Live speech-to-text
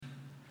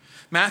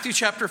Matthew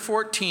chapter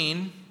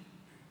 14,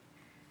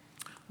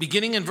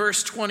 beginning in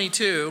verse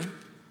 22.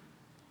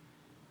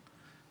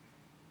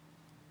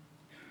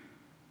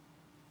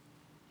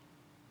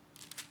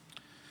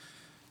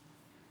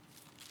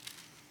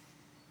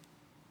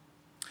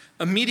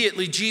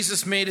 Immediately,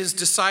 Jesus made his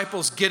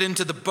disciples get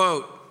into the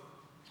boat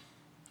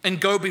and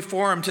go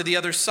before him to the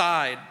other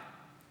side,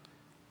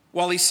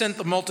 while he sent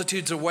the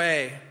multitudes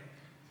away.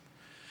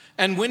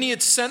 And when he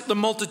had sent the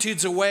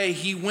multitudes away,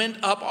 he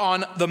went up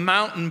on the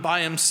mountain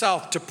by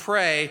himself to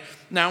pray.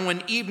 Now,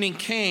 when evening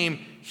came,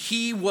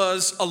 he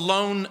was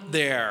alone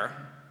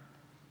there.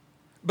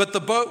 But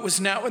the boat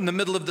was now in the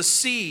middle of the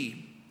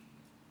sea,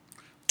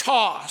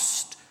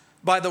 tossed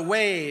by the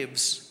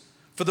waves,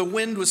 for the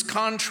wind was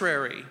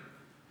contrary.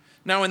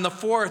 Now, in the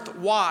fourth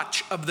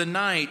watch of the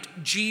night,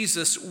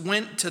 Jesus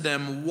went to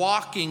them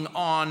walking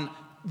on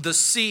the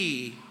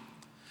sea.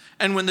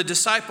 And when the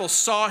disciples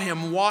saw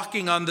him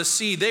walking on the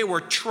sea, they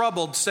were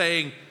troubled,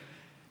 saying,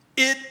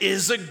 "It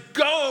is a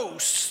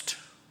ghost!"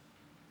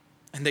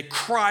 And they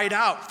cried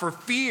out for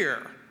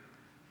fear.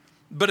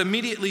 But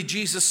immediately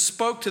Jesus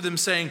spoke to them,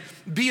 saying,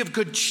 "Be of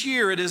good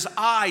cheer, it is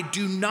I,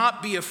 do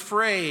not be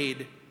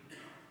afraid."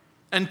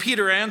 And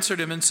Peter answered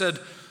him and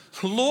said,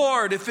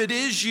 "Lord, if it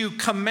is you,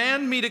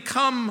 command me to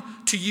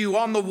come to you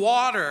on the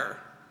water."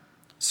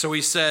 So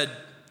he said,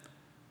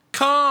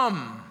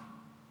 "Come."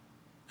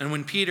 And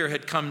when Peter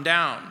had come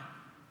down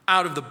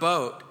out of the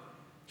boat,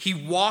 he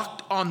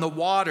walked on the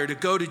water to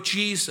go to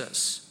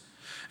Jesus.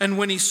 And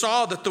when he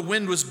saw that the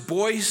wind was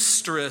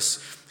boisterous,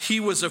 he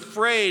was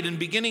afraid, and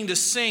beginning to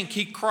sink,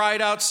 he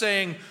cried out,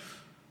 saying,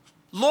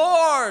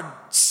 "Lord,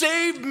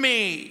 save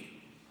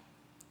me."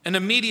 And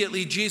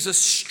immediately Jesus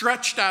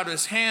stretched out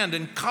his hand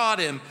and caught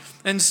him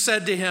and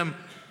said to him,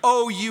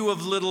 "O you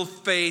of little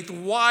faith,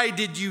 why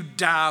did you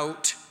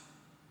doubt?"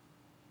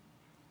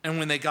 And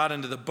when they got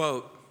into the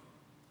boat,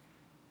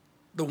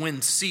 the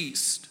wind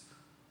ceased.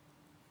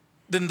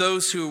 Then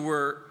those who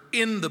were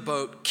in the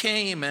boat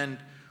came and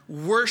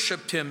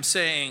worshiped him,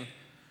 saying,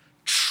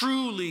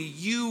 "Truly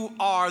you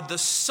are the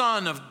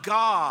Son of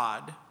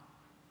God."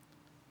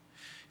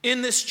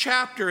 In this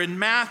chapter in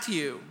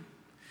Matthew,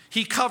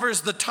 he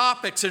covers the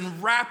topics in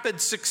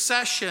rapid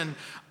succession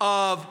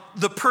of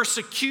the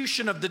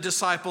persecution of the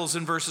disciples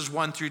in verses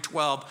 1 through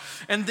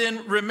 12. And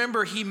then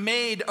remember, he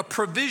made a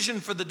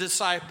provision for the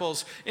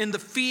disciples in the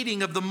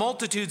feeding of the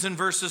multitudes in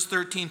verses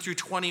 13 through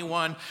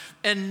 21.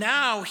 And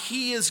now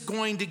he is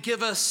going to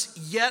give us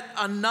yet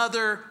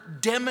another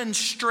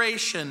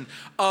demonstration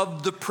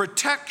of the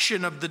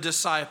protection of the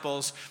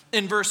disciples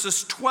in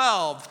verses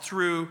 12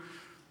 through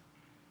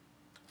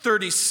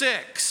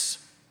 36.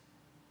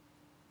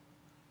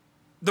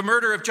 The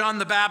murder of John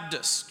the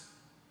Baptist,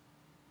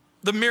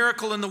 the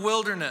miracle in the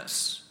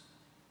wilderness,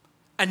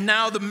 and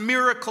now the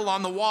miracle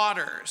on the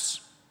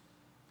waters.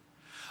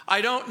 I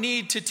don't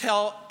need to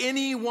tell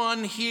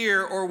anyone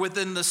here or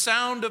within the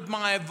sound of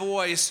my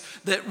voice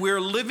that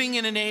we're living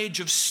in an age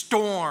of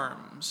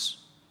storms.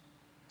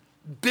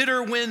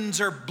 Bitter winds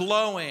are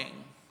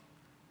blowing.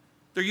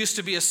 There used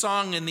to be a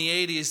song in the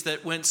 80s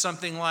that went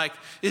something like,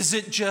 "Is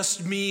it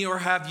just me, or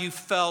have you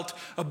felt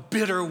a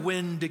bitter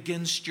wind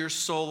against your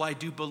soul? I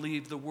do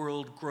believe the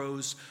world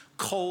grows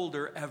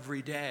colder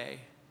every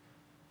day,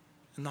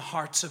 and the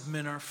hearts of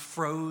men are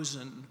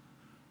frozen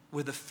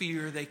with a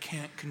fear they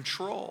can't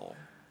control."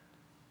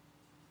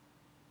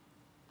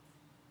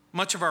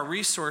 Much of our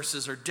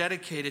resources are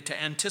dedicated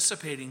to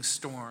anticipating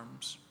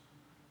storms,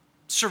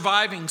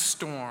 surviving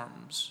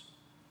storms.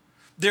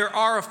 There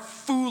are a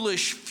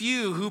foolish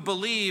few who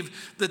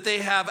believe that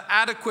they have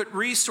adequate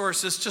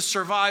resources to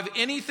survive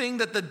anything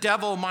that the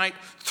devil might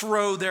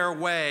throw their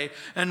way.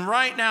 And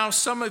right now,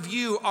 some of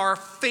you are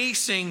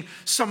facing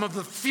some of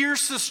the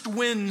fiercest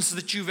winds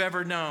that you've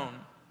ever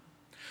known.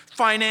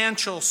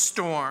 Financial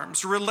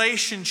storms,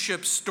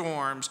 relationship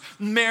storms,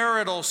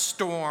 marital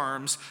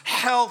storms,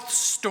 health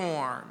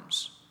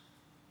storms.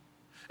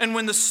 And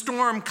when the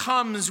storm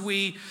comes,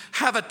 we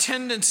have a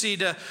tendency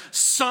to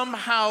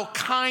somehow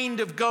kind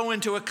of go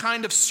into a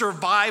kind of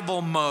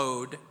survival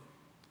mode.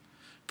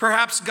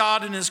 Perhaps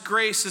God in his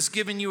grace has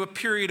given you a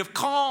period of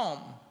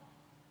calm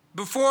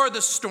before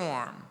the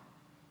storm.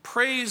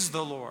 Praise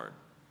the Lord.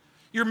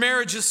 Your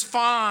marriage is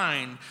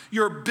fine.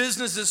 Your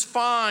business is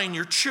fine.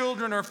 Your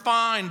children are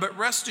fine. But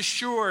rest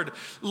assured,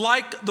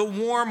 like the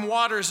warm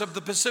waters of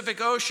the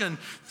Pacific Ocean,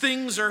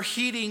 things are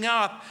heating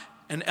up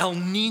and El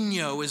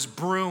Nino is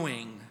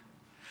brewing.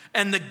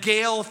 And the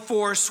gale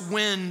force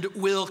wind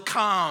will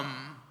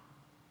come.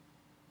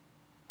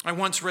 I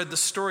once read the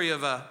story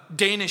of a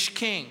Danish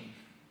king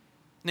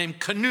named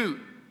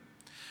Canute.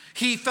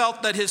 He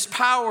felt that his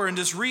power and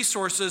his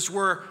resources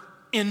were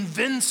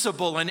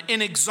invincible and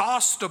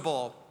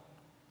inexhaustible.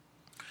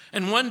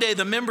 And one day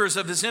the members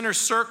of his inner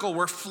circle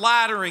were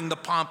flattering the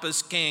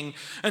pompous king.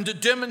 And to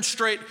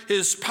demonstrate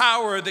his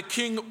power, the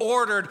king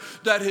ordered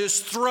that his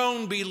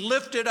throne be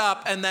lifted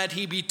up and that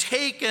he be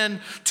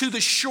taken to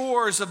the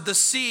shores of the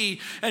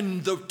sea.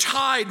 And the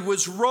tide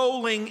was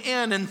rolling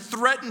in and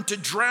threatened to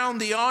drown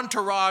the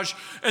entourage.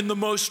 And the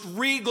most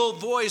regal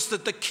voice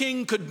that the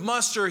king could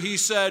muster, he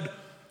said,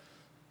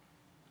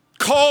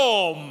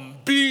 "Calm,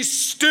 be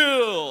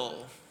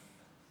still."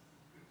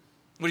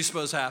 What do you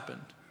suppose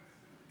happened?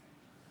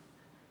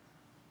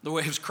 The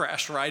waves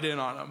crashed right in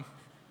on him,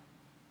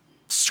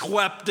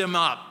 swept him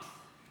up.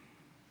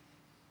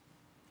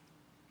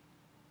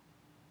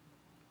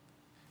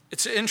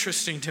 It's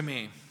interesting to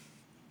me.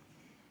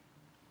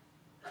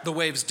 The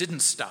waves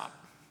didn't stop.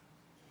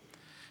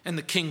 And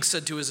the king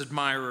said to his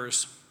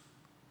admirers,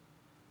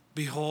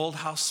 "Behold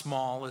how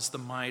small is the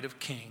might of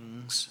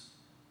kings."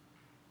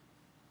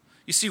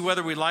 You see,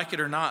 whether we like it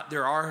or not,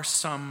 there are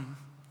some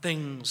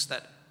things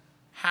that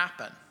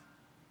happen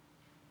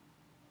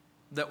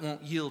that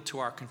won't yield to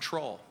our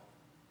control,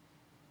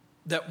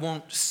 that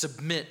won't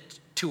submit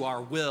to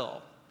our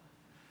will,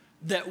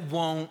 that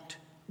won't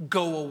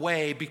go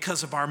away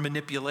because of our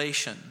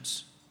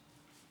manipulations.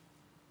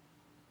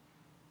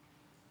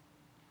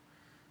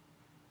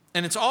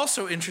 And it's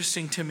also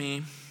interesting to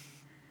me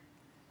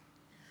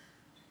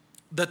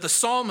that the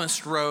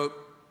psalmist wrote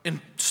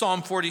in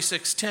Psalm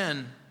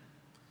 46:10,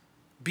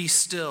 "Be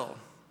still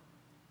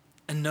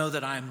and know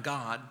that I am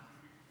God.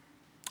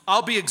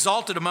 I'll be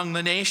exalted among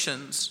the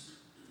nations.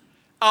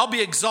 I'll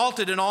be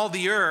exalted in all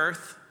the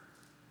earth."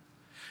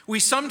 We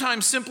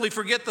sometimes simply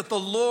forget that the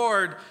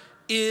Lord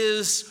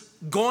is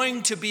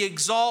going to be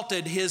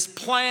exalted. His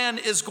plan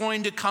is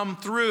going to come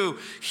through.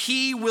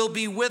 He will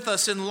be with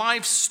us in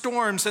life's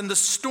storms. And the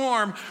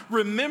storm,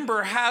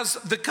 remember, has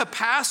the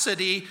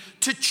capacity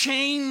to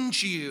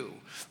change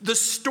you. The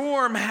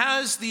storm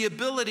has the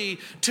ability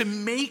to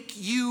make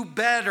you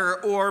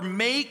better or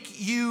make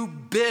you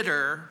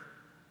bitter.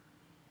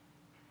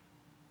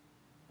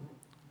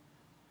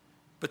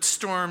 But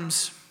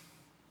storms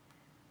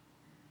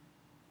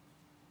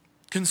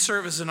can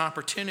serve as an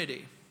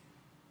opportunity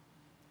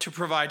to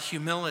provide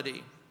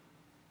humility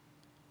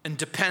and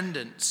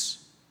dependence.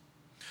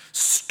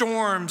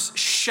 Storms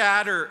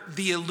shatter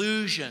the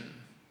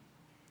illusion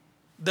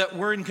that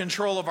we're in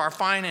control of our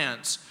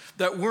finance,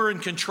 that we're in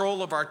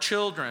control of our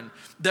children,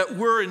 that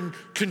we're in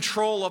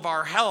control of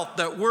our health,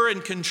 that we're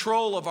in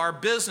control of our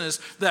business,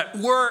 that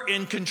we're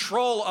in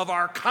control of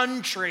our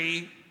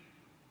country.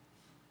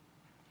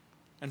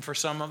 And for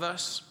some of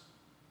us,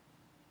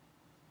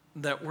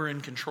 that we're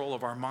in control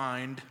of our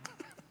mind.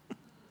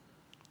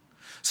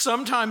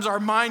 Sometimes our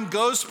mind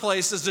goes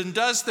places and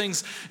does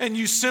things, and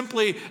you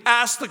simply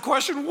ask the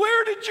question,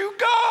 "Where did you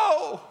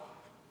go?"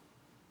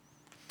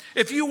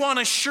 If you want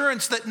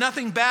assurance that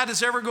nothing bad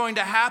is ever going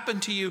to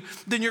happen to you,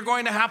 then you're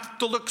going to have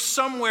to look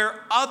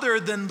somewhere other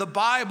than the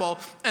Bible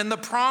and the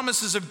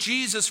promises of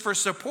Jesus for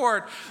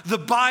support. The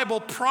Bible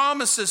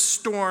promises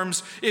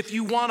storms. If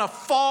you want a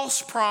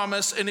false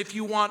promise and if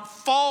you want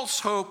false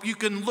hope, you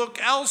can look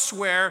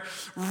elsewhere.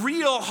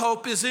 Real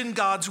hope is in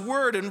God's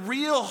Word, and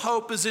real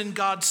hope is in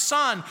God's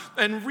Son,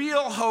 and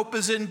real hope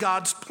is in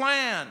God's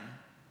plan.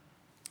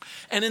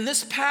 And in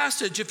this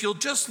passage, if you'll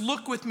just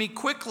look with me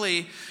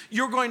quickly,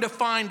 you're going to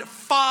find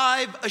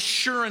 5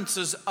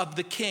 assurances of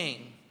the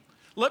king.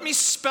 Let me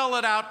spell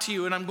it out to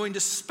you, and I'm going to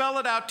spell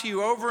it out to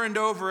you over and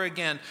over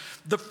again.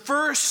 The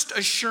first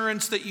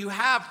assurance that you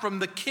have from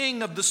the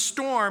king of the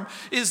storm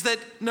is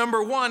that,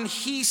 number 1,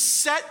 he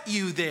set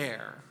you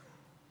there.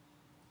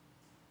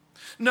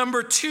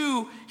 Number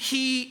 2,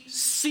 he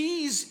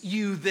sees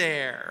you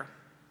there.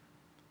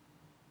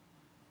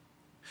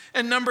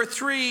 And number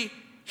 3,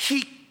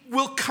 he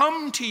will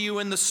come to you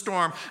in the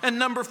storm. And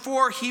number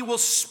 4, he will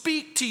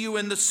speak to you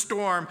in the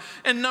storm.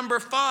 And number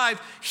 5,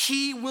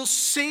 he will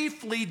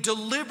safely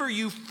deliver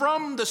you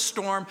from the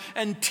storm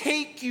and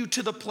take you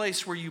to the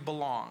place where you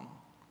belong.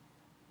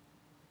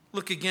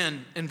 Look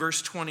again in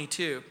verse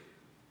 22.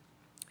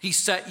 He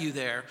set you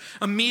there.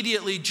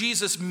 Immediately,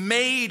 Jesus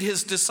made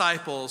his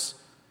disciples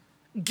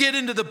get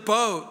into the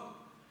boat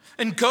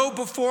and go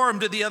before him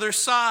to the other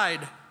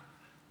side,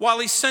 while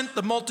he sent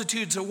the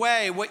multitudes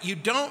away. What you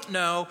don't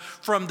know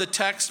from the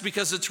text,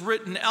 because it's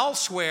written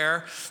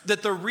elsewhere,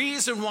 that the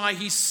reason why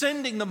he's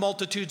sending the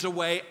multitudes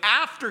away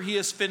after he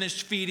has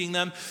finished feeding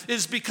them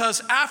is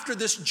because after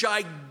this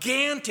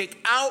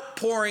gigantic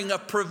outpouring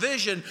of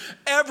provision,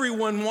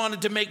 everyone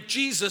wanted to make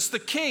Jesus the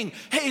king.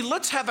 Hey,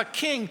 let's have a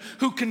king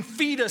who can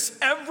feed us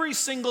every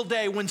single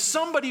day. When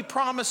somebody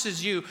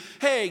promises you,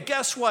 hey,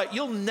 guess what?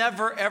 You'll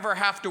never, ever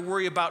have to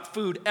worry about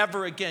food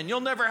ever again. You'll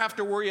never have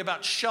to worry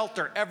about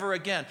shelter ever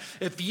again.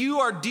 If you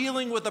are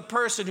dealing with a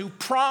person who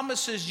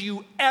promises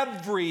you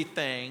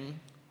everything,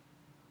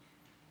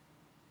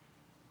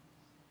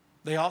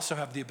 they also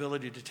have the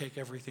ability to take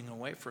everything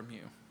away from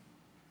you.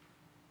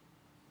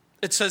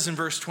 It says in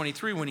verse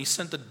 23, when he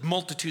sent the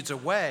multitudes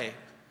away,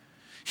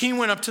 He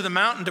went up to the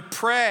mountain to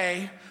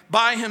pray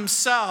by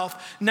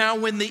himself. Now,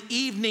 when the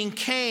evening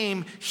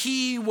came,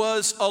 he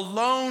was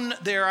alone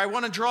there. I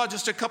want to draw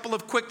just a couple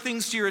of quick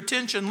things to your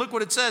attention. Look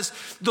what it says.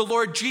 The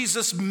Lord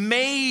Jesus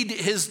made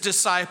his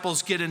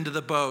disciples get into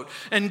the boat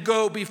and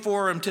go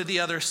before him to the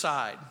other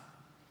side.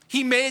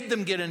 He made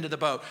them get into the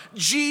boat.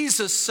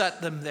 Jesus set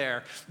them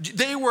there.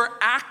 They were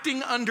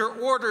acting under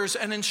orders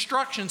and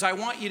instructions. I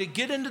want you to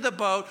get into the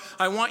boat.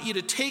 I want you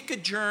to take a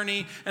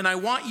journey, and I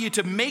want you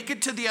to make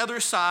it to the other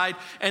side.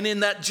 And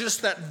in that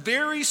just that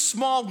very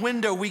small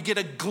window, we get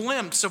a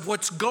glimpse of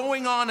what's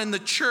going on in the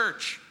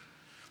church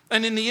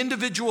and in the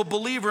individual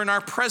believer in our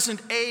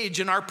present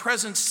age, in our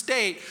present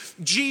state.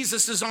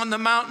 Jesus is on the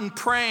mountain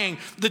praying.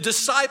 The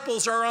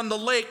disciples are on the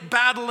lake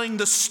battling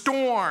the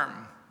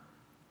storm.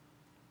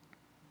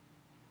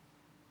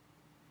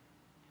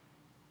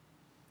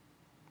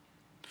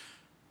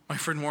 My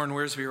friend Warren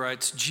Wiersbe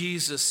writes,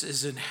 Jesus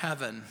is in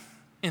heaven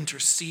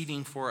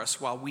interceding for us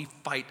while we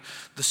fight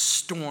the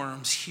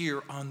storms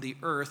here on the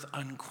earth,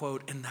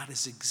 unquote. And that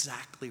is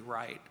exactly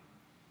right.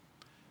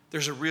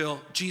 There's a real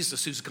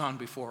Jesus who's gone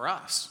before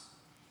us.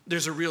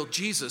 There's a real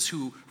Jesus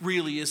who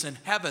really is in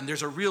heaven.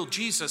 There's a real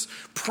Jesus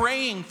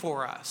praying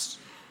for us.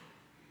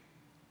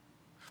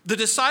 The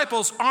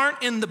disciples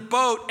aren't in the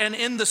boat and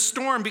in the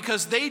storm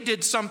because they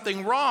did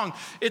something wrong.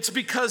 It's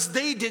because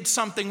they did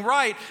something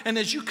right. And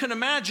as you can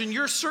imagine,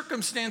 your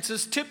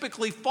circumstances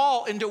typically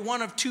fall into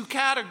one of two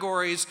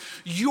categories.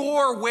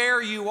 You're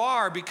where you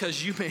are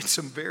because you made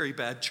some very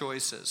bad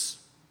choices.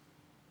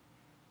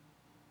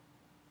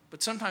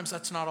 But sometimes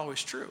that's not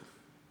always true.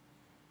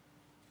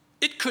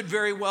 It could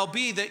very well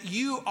be that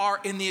you are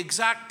in the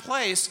exact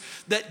place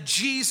that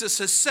Jesus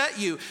has set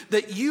you,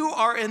 that you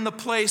are in the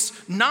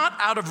place not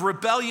out of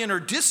rebellion or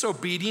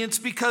disobedience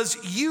because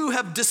you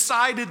have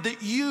decided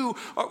that you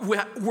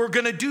were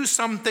going to do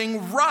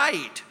something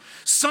right.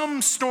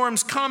 Some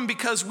storms come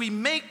because we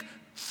make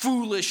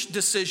foolish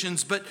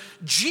decisions, but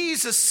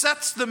Jesus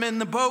sets them in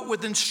the boat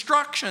with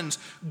instructions.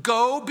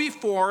 Go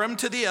before him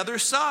to the other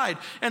side.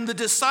 And the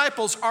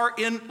disciples are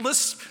in,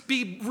 let's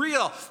be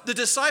real, the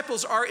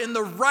disciples are in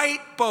the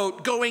right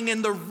boat, going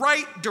in the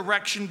right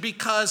direction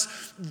because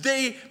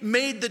they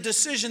made the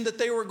decision that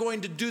they were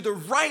going to do the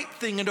right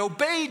thing and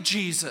obey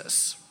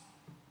Jesus.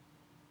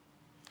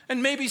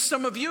 And maybe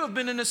some of you have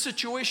been in a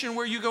situation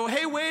where you go,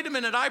 hey, wait a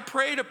minute, I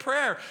prayed a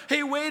prayer.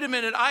 Hey, wait a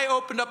minute, I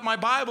opened up my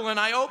Bible and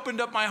I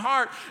opened up my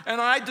heart and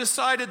I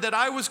decided that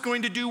I was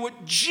going to do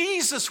what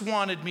Jesus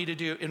wanted me to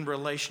do in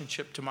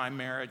relationship to my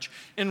marriage,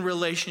 in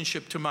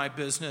relationship to my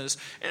business,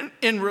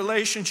 in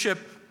relationship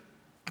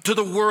to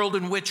the world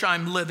in which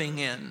I'm living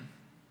in.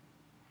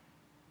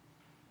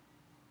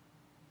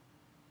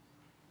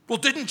 Well,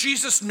 didn't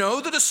Jesus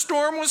know that a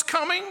storm was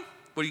coming?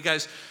 What do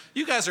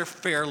you guys are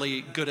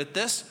fairly good at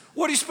this.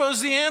 What do you suppose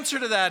the answer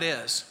to that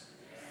is?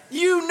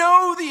 You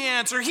know the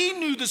answer. He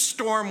knew the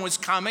storm was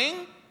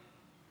coming.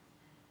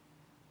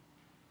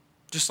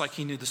 Just like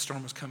he knew the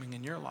storm was coming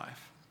in your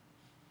life.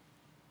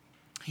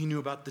 He knew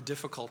about the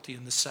difficulty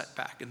and the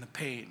setback and the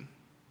pain.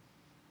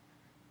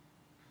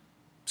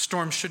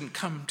 Storms shouldn't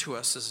come to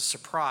us as a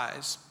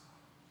surprise.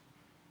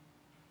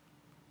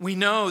 We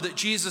know that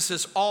Jesus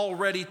has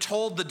already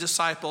told the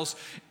disciples,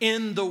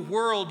 in the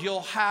world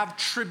you'll have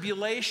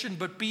tribulation,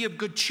 but be of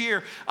good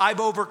cheer. I've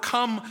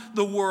overcome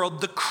the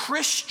world. The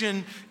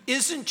Christian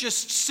isn't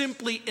just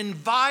simply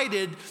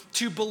invited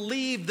to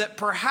believe that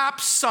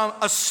perhaps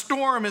a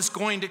storm is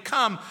going to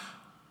come.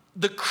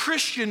 The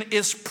Christian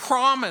is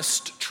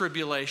promised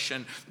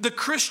tribulation. The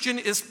Christian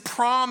is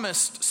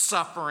promised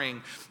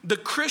suffering. The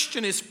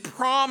Christian is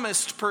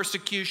promised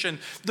persecution.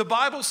 The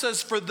Bible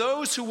says for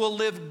those who will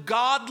live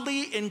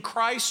godly in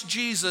Christ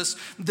Jesus,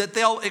 that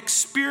they'll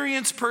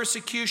experience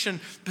persecution,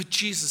 but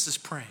Jesus is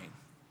praying.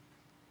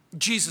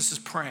 Jesus is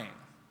praying.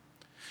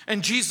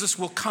 And Jesus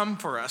will come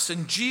for us,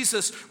 and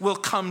Jesus will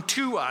come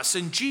to us,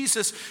 and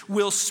Jesus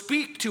will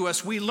speak to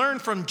us. We learn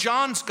from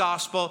John's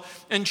gospel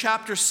in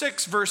chapter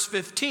 6, verse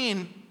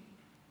 15,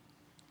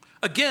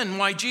 again,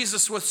 why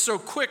Jesus was so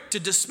quick to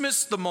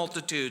dismiss the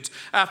multitudes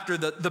after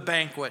the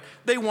banquet.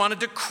 They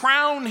wanted to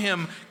crown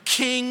him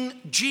King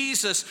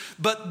Jesus,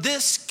 but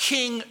this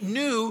king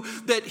knew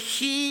that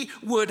he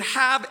would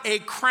have a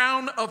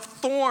crown of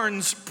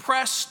thorns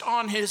pressed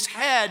on his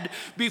head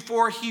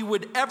before he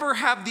would ever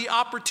have the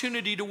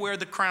opportunity to wear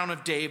the crown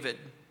of David.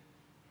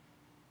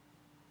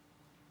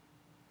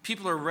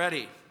 People are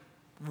ready,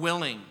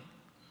 willing,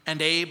 and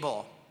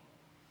able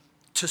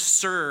to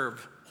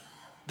serve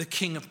the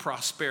King of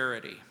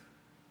prosperity,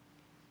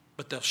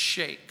 but they'll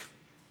shake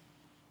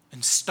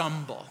and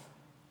stumble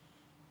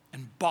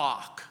and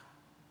balk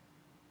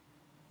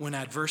when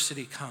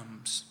adversity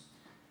comes.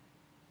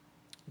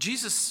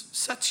 Jesus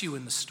sets you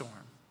in the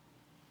storm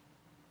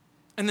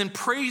and then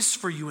prays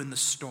for you in the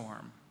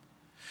storm.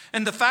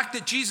 And the fact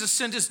that Jesus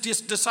sent his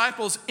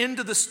disciples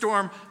into the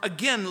storm,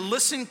 again,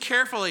 listen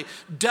carefully,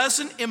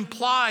 doesn't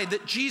imply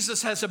that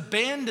Jesus has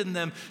abandoned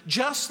them.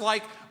 Just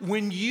like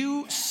when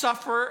you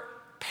suffer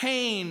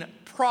pain,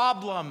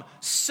 problem,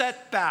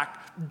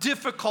 setback,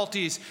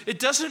 difficulties, it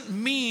doesn't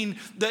mean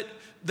that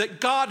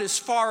God is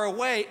far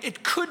away.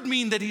 It could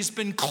mean that he's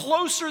been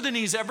closer than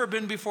he's ever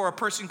been before. A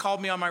person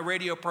called me on my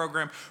radio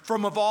program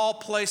from, of all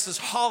places,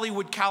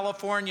 Hollywood,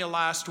 California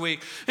last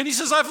week. And he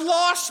says, I've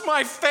lost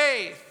my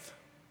faith.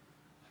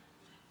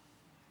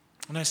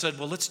 And I said,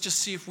 well, let's just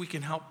see if we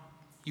can help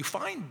you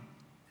find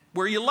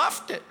where you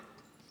left it.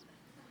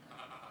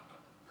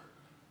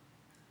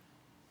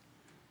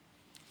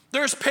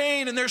 There's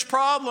pain and there's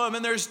problem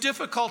and there's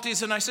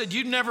difficulties. And I said,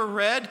 you never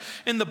read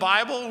in the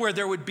Bible where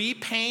there would be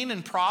pain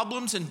and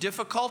problems and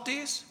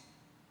difficulties?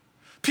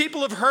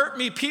 People have hurt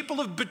me. People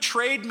have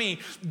betrayed me.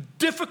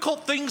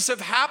 Difficult things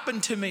have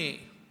happened to me.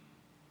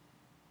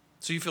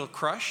 So you feel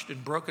crushed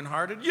and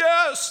brokenhearted?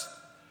 Yes.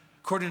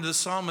 According to the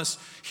psalmist,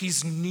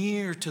 he's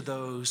near to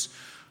those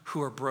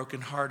who are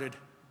brokenhearted.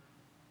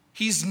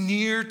 He's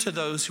near to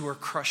those who are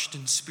crushed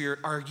in spirit.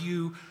 Are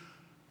you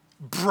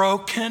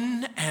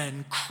broken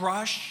and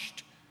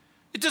crushed?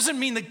 It doesn't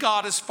mean that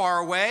God is far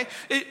away.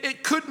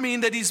 It could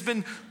mean that he's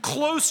been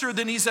closer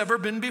than he's ever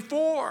been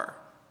before.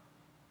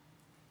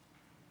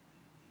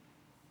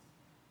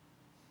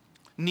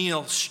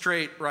 Neil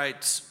Straight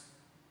writes,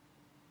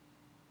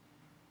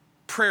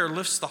 prayer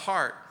lifts the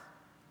heart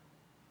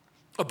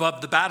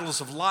above the battles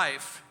of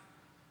life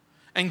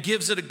and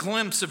gives it a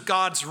glimpse of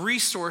God's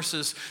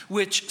resources,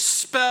 which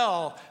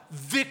spell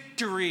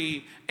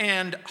victory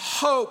and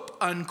hope,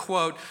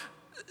 unquote.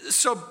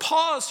 So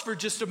pause for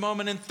just a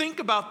moment and think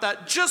about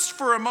that just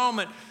for a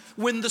moment.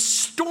 When the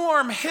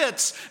storm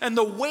hits and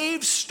the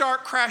waves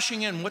start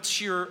crashing in, what's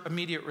your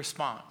immediate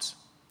response?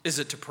 Is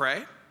it to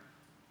pray?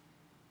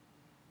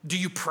 Do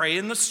you pray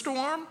in the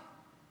storm?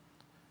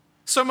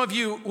 Some of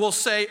you will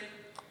say,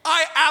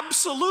 I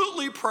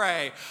absolutely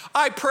pray.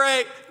 I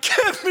pray,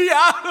 get me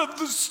out of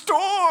the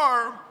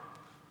storm.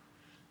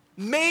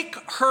 Make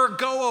her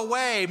go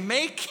away.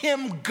 Make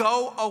him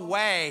go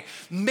away.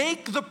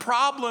 Make the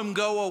problem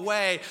go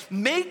away.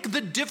 Make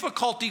the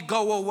difficulty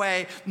go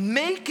away.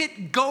 Make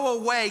it go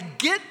away.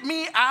 Get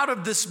me out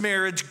of this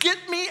marriage. Get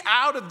me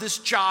out of this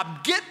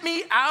job. Get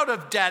me out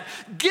of debt.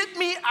 Get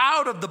me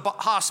out of the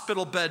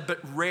hospital bed. But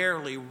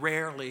rarely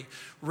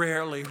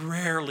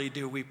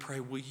do we pray,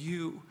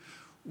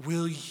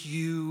 will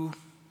you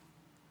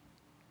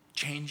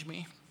change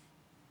me?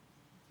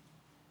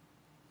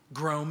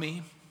 Grow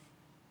me?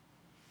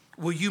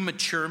 Will you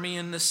mature me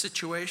in this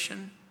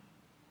situation?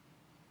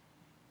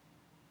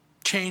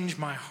 Change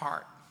my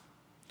heart.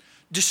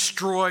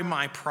 Destroy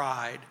my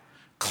pride.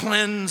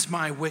 Cleanse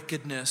my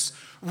wickedness.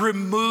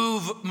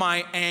 Remove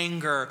my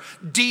anger.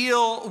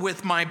 Deal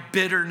with my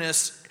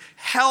bitterness.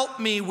 Help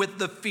me with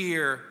the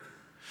fear.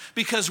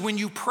 Because when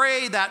you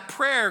pray that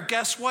prayer,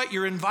 guess what?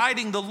 You're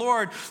inviting the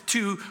Lord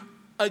to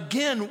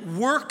again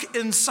work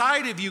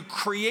inside of you,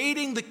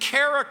 creating the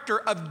character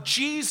of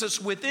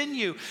Jesus within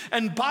you.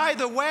 And by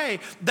the way,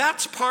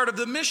 that's part of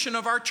the mission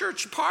of our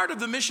church. Part of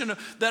the mission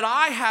that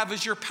I have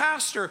as your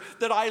pastor,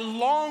 that I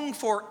long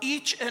for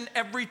each and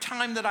every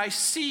time that I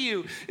see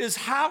you, is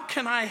how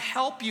can I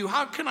help you?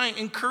 How can I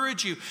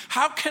encourage you?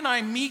 How can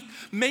I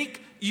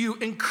make you,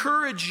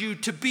 encourage you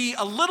to be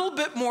a little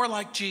bit more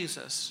like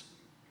Jesus?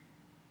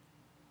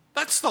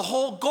 That's the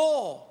whole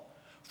goal.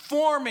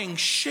 Forming,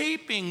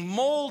 shaping,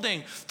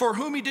 molding. For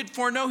whom he did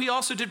foreknow, he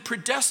also did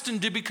predestine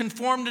to be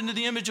conformed into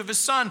the image of his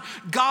Son.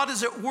 God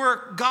is at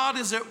work. God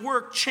is at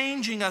work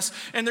changing us.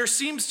 And there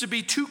seems to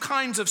be two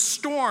kinds of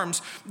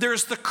storms.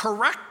 There's the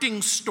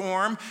correcting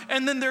storm,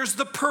 and then there's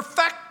the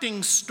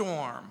perfecting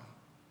storm.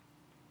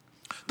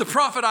 The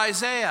prophet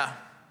Isaiah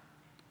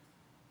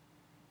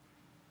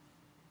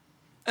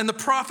and the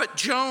prophet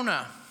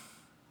Jonah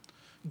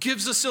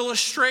gives us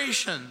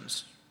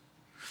illustrations.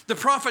 The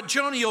prophet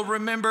Jonah, you'll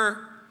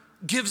remember,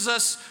 gives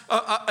us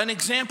an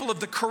example of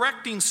the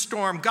correcting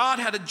storm. God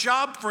had a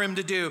job for him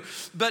to do.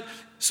 But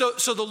so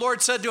the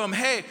Lord said to him,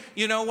 hey,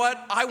 you know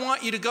what? I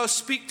want you to go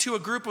speak to a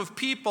group of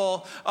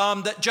people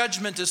that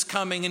judgment is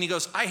coming. And he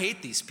goes, I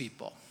hate these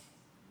people.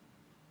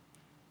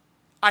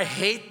 I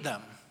hate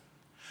them.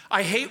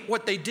 I hate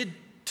what they did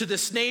to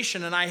this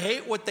nation, and I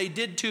hate what they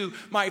did to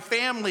my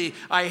family.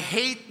 I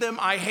hate them.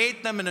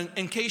 And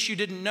in case you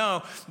didn't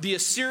know, the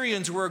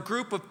Assyrians were a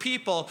group of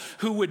people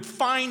who would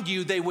find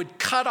you. They would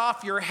cut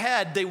off your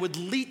head. They would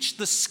leech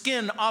the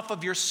skin off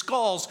of your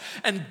skulls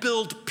and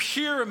build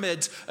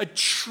pyramids, a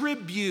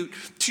tribute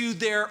to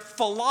their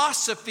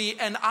philosophy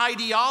and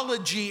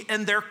ideology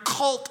and their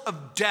cult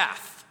of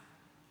death.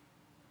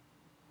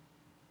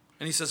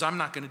 And he says, I'm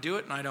not going to do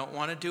it, and I don't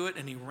want to do it.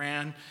 And he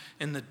ran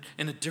in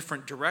a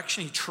different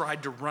direction. He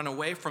tried to run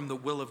away from the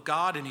will of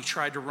God, and he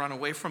tried to run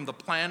away from the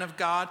plan of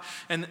God.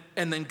 And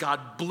then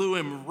God blew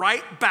him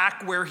right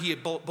back where he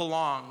had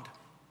belonged.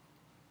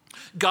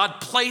 God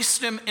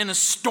placed him in a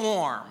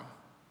storm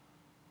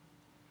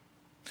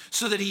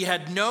so that he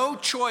had no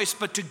choice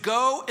but to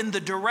go in the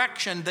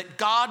direction that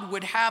God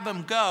would have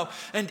him go.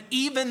 And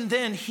even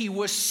then, he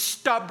was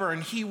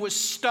stubborn. He was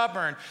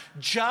stubborn,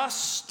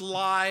 just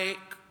like,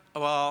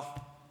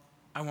 well,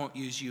 I won't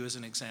use you as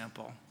an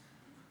example.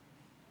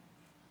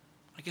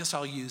 I guess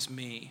I'll use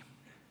me.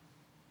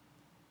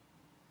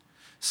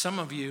 Some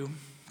of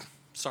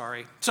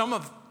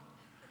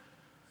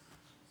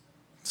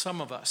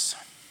us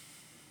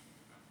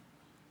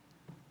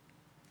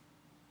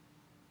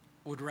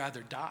would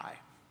rather die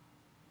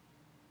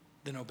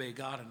than obey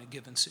God in a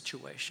given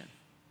situation.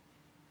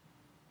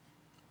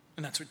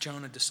 And that's what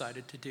Jonah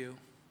decided to do.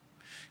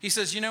 He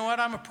says, you know what?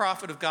 I'm a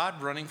prophet of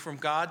God, running from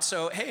God.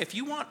 So, hey, if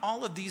you want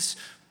all of these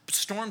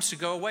storms to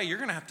go away, you're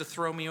going to have to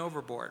throw me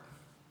overboard.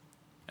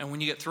 And when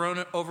you get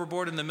thrown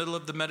overboard in the middle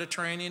of the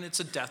Mediterranean,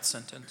 it's a death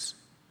sentence.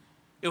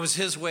 It was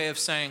his way of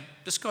saying,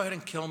 just go ahead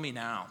and kill me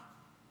now.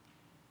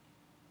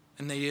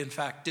 And they, in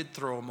fact, did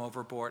throw him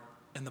overboard.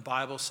 And the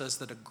Bible says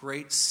that a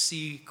great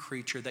sea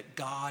creature that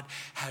God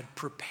had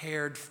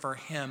prepared for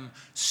him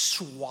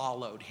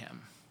swallowed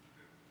him.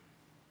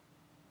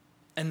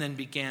 And then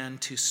began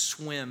to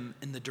swim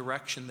in the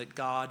direction that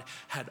God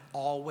had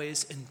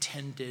always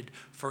intended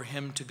for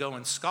him to go.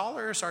 And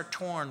scholars are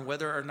torn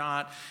whether or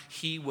not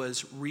he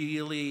was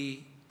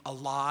really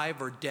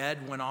alive or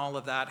dead when all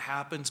of that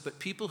happens. But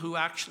people who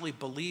actually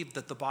believe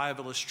that the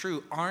Bible is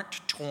true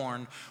aren't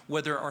torn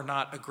whether or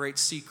not a great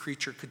sea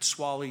creature could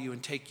swallow you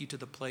and take you to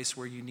the place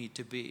where you need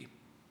to be.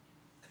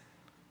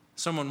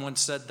 Someone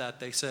once said that.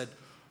 They said,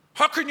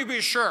 how can you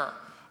be sure?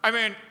 I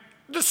mean,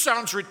 this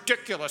sounds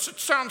ridiculous. It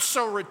sounds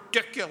so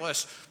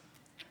ridiculous.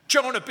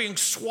 Jonah being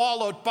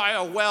swallowed by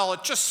a whale,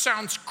 it just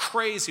sounds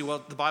crazy.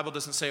 Well, the Bible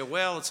doesn't say a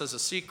whale, it says a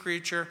sea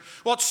creature.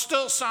 Well, it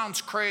still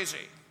sounds crazy.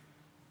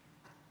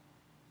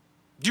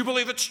 Do you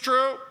believe it's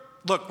true?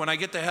 Look, when I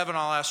get to heaven,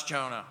 I'll ask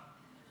Jonah.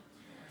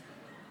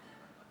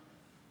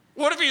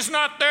 What if he's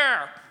not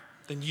there?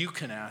 Then you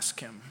can ask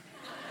him.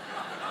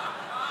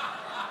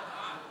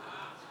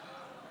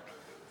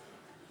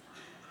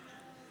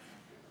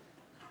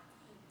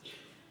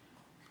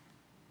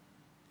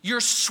 You're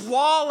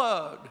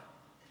swallowed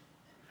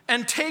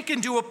and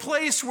taken to a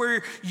place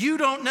where you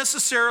don't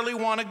necessarily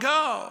want to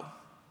go.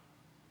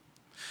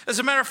 As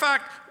a matter of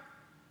fact,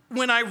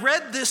 when I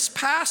read this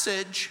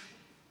passage,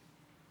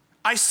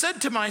 I said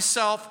to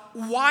myself,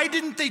 why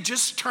didn't they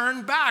just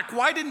turn back?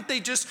 Why didn't they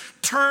just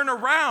turn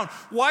around?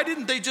 Why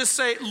didn't they just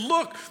say,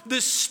 look,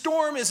 this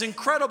storm is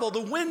incredible.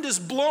 The wind is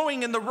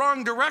blowing in the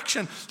wrong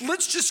direction.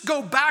 Let's just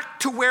go back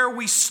to where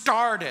we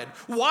started.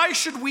 Why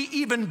should we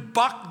even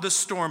buck the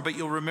storm? But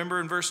you'll remember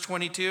in verse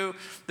 22,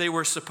 they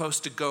were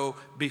supposed to go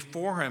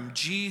before him.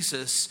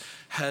 Jesus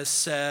has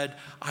said,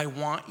 I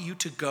want you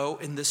to go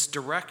in this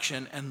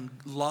direction, and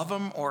love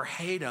him or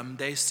hate him.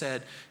 They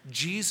said,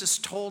 Jesus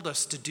told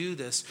us to do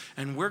this,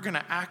 and we're going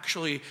to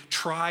actually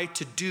try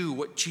to do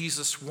what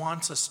Jesus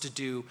wants us to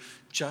do,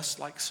 just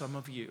like some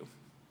of you.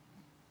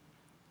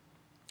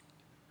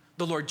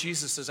 The Lord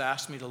Jesus has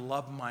asked me to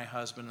love my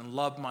husband and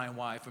love my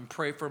wife and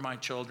pray for my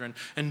children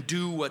and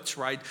do what's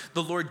right.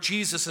 The Lord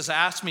Jesus has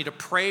asked me to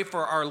pray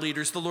for our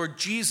leaders. The Lord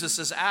Jesus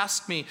has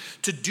asked me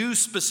to do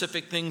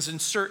specific things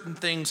and certain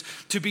things,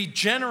 to be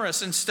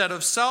generous instead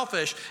of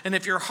selfish. And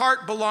if your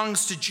heart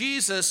belongs to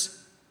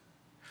Jesus,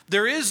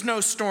 there is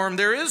no storm,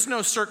 there is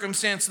no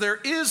circumstance, there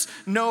is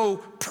no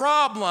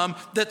problem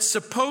that's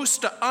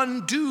supposed to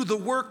undo the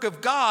work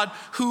of God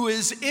who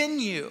is in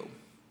you.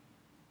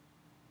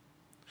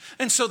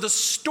 And so the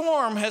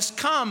storm has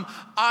come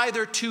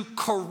either to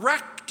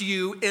correct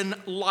you in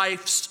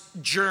life's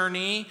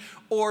journey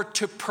or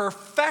to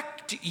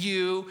perfect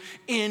you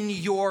in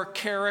your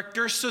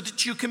character so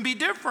that you can be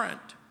different.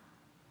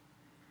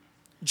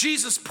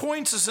 Jesus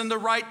points us in the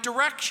right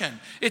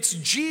direction. It's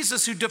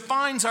Jesus who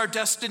defines our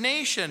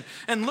destination.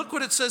 And look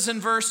what it says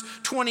in verse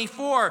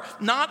 24.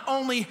 Not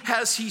only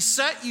has he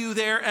set you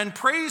there and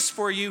prays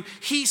for you,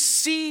 he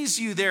sees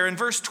you there. In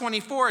verse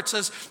 24 it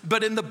says,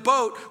 but in the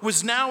boat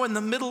was now in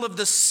the middle of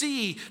the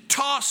sea,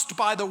 tossed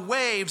by the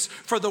waves,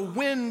 for the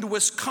wind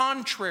was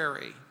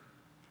contrary.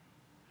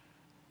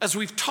 As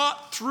we've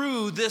taught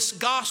through this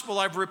gospel,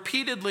 I've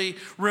repeatedly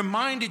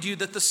reminded you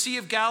that the Sea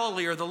of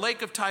Galilee, or the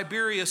Lake of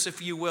Tiberias,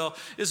 if you will,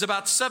 is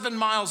about 7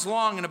 miles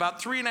long and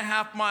about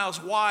 3.5 miles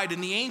wide.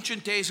 In the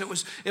ancient days,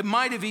 it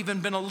might have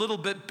even been a little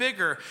bit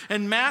bigger.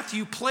 And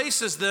Matthew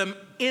places them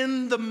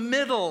in the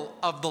middle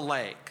of the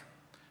lake.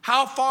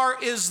 How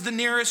far is the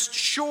nearest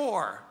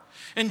shore?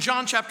 In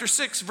John chapter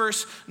 6,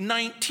 verse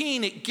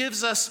 19, it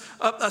gives us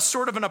a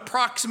sort of an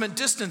approximate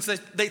distance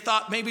that they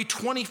thought maybe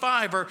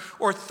 25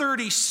 or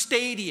 30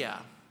 stadia.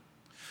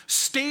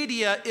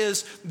 Stadia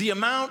is the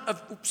amount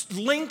of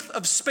length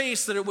of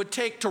space that it would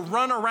take to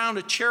run around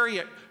a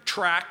chariot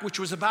track, which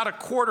was about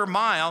 1/4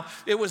 mile.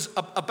 It was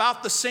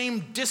about the same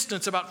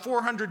distance, about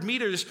 400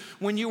 meters,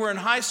 when you were in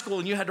high school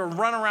and you had to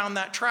run around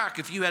that track,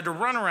 if you had to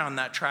run around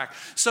that track.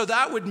 So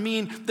that would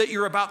mean that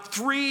you're about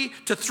 3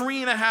 to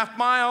 3.5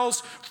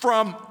 miles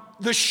from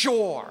the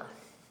shore.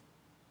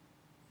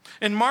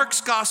 In Mark's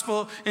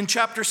gospel, in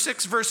chapter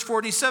 6, verse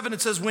 47,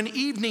 it says, when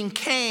evening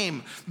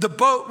came, the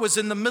boat was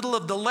in the middle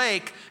of the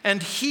lake,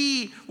 and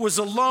he was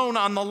alone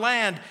on the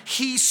land.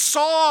 He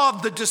saw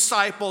the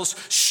disciples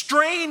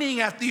straining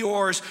at the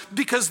oars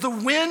because the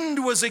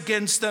wind was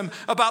against them.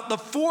 About the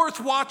fourth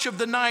watch of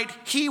the night,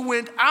 he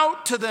went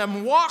out to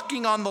them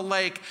walking on the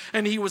lake,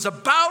 and he was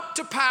about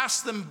to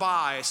pass them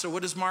by. So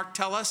what does Mark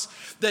tell us?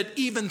 That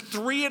even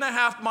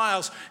 3.5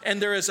 miles,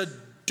 and there is a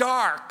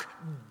dark,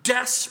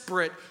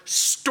 desperate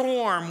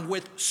storm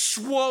with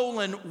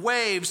swollen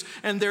waves,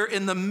 and they're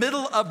in the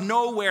middle of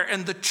nowhere,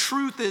 and the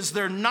truth is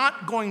they're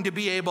not going to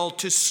be able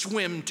to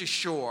swim to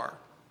shore.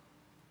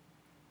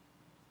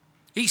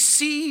 He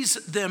sees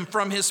them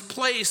from his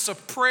place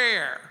of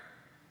prayer.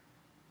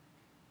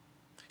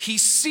 He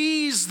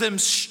sees them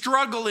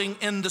struggling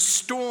in the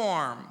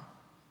storm,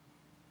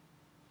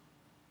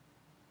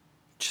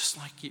 just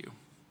like you.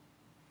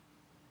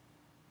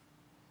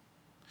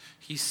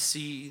 He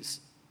sees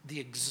the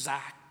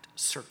exact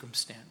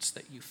circumstance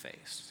that you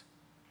face.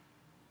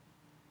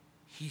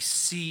 He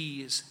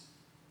sees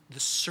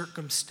the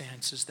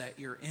circumstances that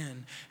you're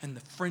in and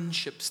the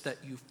friendships that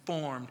you've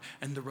formed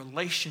and the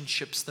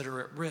relationships that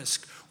are at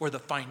risk or the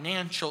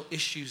financial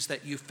issues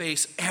that you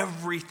face.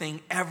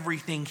 Everything.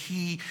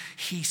 He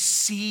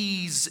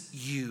sees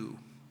you.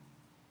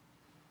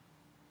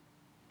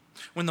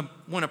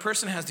 When a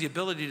person has the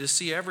ability to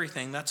see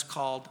everything, that's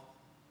called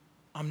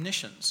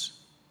omniscience.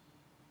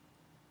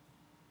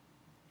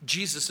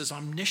 Jesus is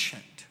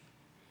omniscient.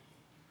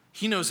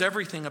 He knows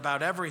everything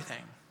about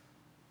everything.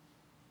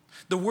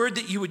 The word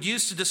that you would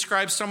use to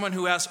describe someone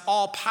who has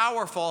all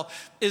powerful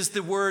is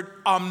the word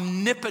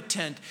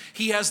omnipotent.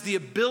 He has the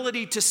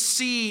ability to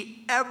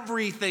see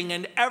everything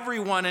and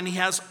everyone, and he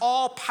has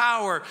all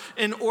power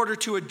in order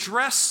to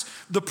address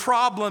the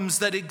problems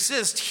that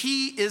exist.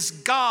 He is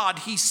God.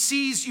 He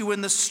sees you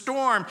in the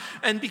storm,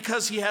 and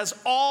because he has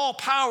all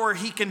power,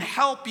 he can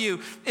help you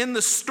in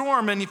the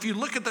storm. And if you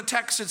look at the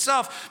text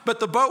itself,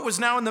 but the boat was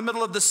now in the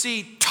middle of the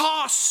sea,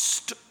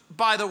 tossed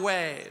by the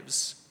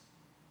waves.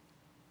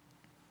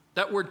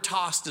 That word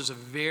tossed is a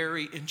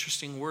very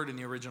interesting word in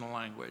the original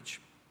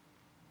language.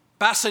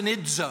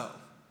 Basanidzo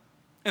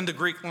in the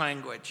Greek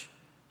language.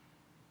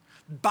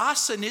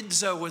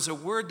 Basanidzo was a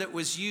word that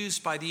was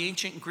used by the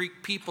ancient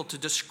Greek people to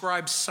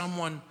describe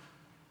someone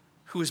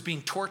who was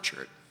being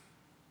tortured.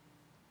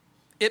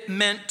 It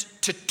meant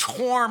to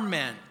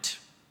torment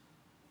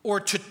or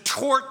to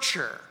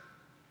torture.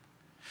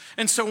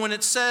 And so when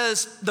it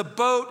says the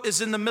boat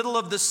is in the middle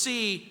of the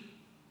sea,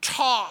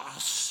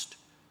 tossed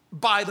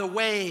by the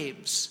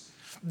waves,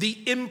 the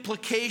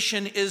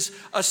implication is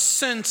a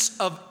sense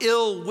of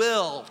ill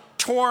will,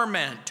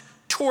 torment,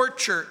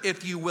 torture,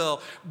 if you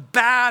will.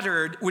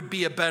 Battered would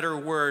be a better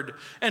word.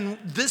 And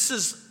this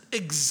is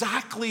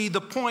exactly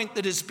the point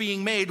that is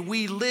being made.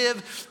 We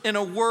live in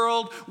a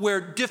world where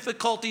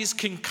difficulties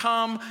can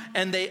come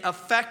and they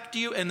affect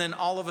you, and then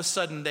all of a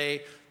sudden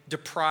they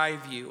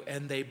deprive you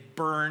and they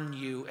burn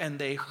you and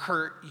they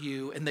hurt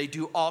you and they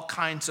do all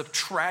kinds of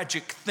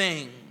tragic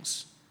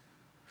things.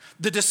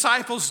 The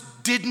disciples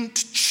didn't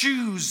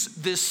choose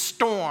this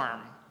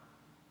storm.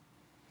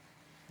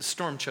 The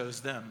storm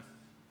chose them.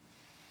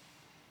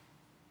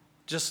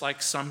 Just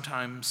like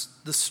sometimes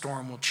the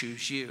storm will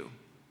choose you.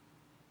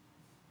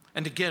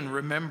 And again,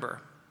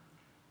 remember,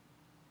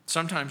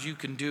 sometimes you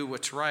can do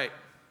what's right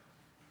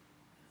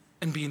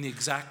and be in the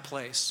exact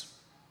place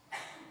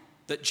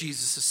that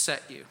Jesus has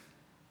set you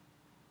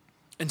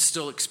and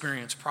still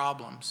experience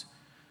problems.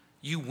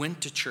 You went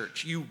to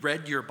church, you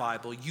read your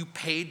Bible, you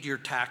paid your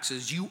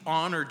taxes, you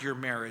honored your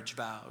marriage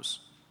vows.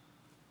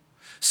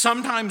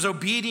 Sometimes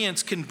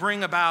obedience can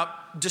bring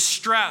about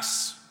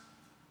distress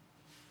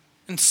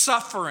and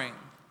suffering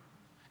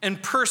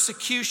and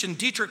persecution.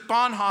 Dietrich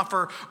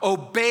Bonhoeffer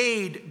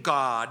obeyed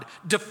God,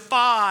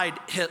 defied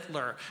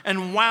Hitler,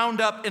 and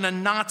wound up in a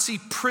Nazi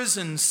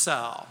prison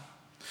cell.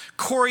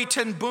 Corrie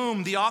ten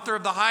Boom, the author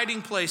of The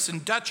Hiding Place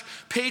and Dutch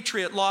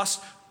patriot,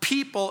 lost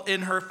people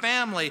in her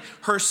family,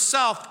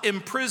 herself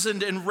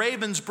imprisoned in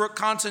Ravensbrück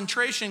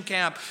concentration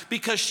camp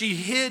because she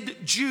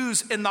hid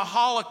Jews in the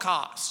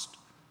Holocaust.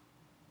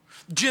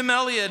 Jim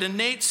Elliot and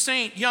Nate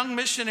Saint, young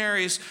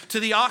missionaries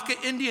to the Aka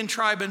Indian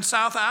tribe in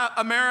South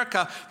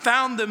America,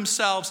 found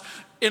themselves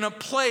in a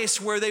place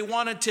where they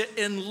wanted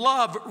to, in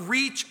love,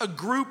 reach a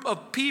group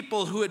of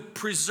people who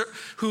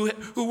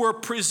were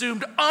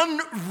presumed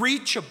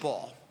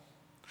unreachable.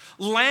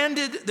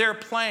 Landed their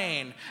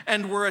plane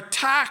and were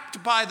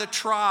attacked by the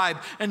tribe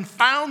and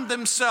found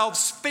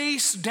themselves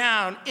face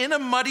down in a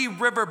muddy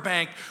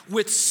riverbank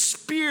with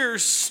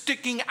spears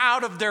sticking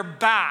out of their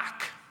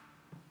back.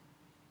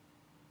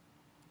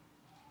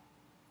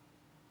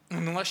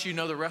 And unless you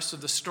know the rest of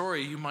the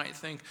story, you might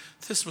think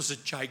this was a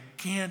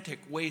gigantic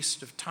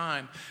waste of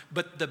time.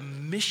 But the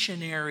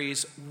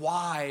missionaries'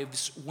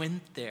 wives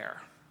went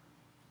there,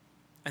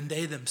 and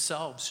they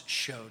themselves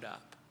showed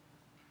up.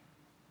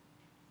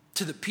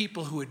 To the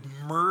people who had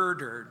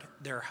murdered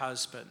their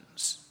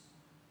husbands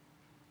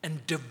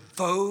and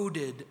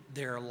devoted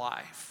their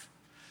life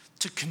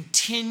to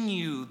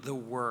continue the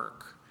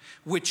work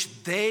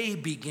which they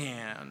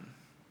began.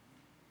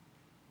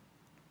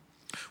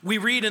 We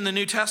read in the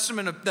New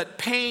Testament that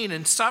pain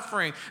and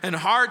suffering and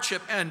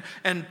hardship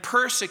and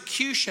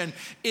persecution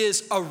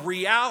is a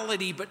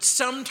reality, but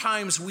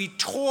sometimes we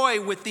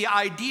toy with the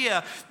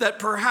idea that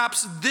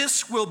perhaps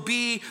this will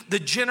be the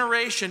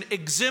generation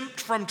exempt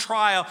from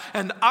trial,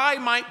 and I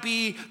might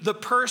be the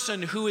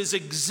person who is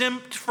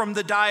exempt from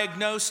the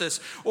diagnosis,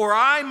 or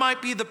I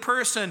might be the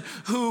person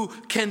who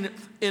can,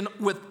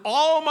 with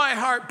all my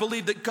heart,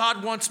 believe that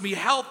God wants me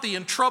healthy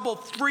and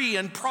trouble-free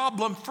and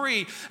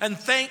problem-free, and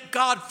thank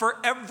God for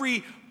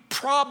every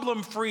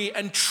problem-free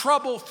and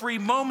trouble-free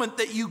moment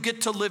that you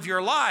get to live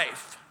your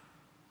life.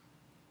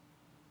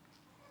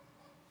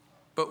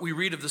 But we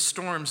read of the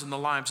storms in the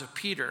lives of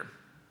Peter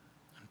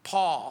and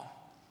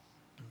Paul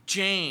and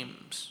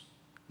James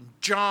and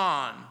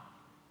John,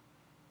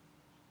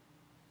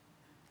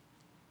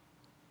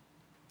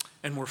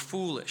 and we're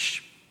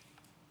foolish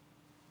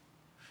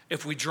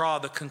if we draw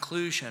the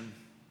conclusion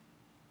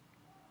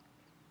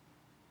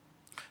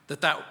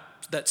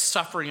that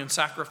suffering and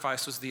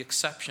sacrifice was the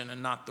exception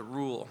and not the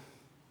rule.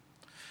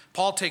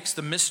 Paul takes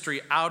the mystery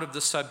out of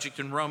the subject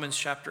in Romans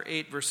chapter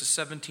 8, verses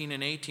 17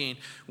 and 18,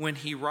 when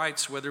he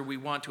writes whether we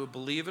want to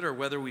believe it or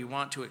whether we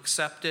want to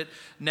accept it.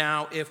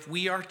 Now, if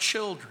we are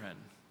children,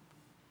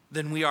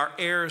 then we are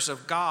heirs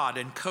of God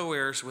and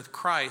co-heirs with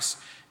Christ,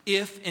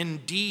 if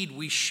indeed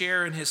we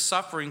share in his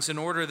sufferings, in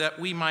order that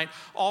we might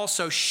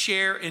also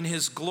share in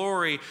his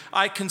glory.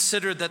 I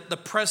consider that the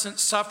present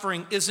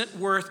suffering isn't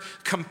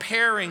worth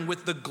comparing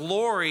with the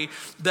glory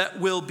that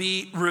will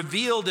be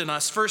revealed in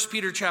us. 1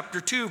 Peter chapter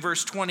 2,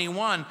 verse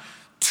 21,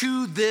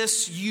 to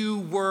this you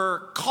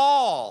were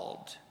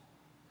called,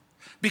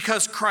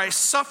 because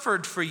Christ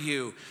suffered for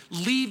you,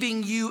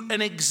 leaving you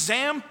an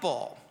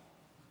example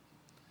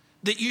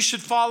that you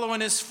should follow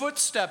in his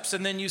footsteps.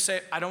 And then you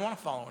say, I don't want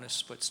to follow in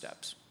his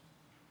footsteps.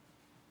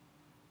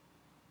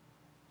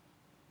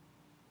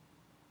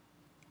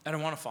 I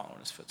don't want to follow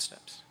in his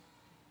footsteps.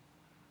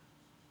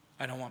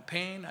 I don't want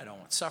pain. I don't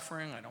want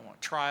suffering. I don't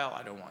want trial.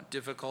 I don't want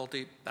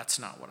difficulty. That's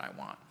not what I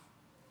want.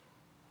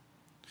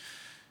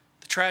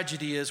 The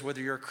tragedy is,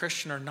 whether you're a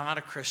Christian or not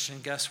a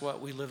Christian, guess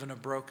what? We live in a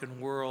broken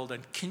world.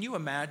 And can you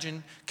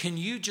imagine, can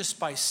you just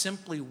by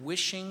simply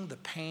wishing the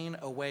pain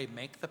away,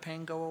 make the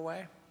pain go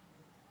away?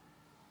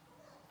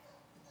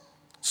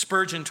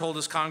 Spurgeon told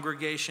his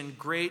congregation,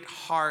 great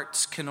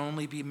hearts can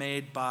only be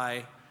made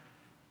by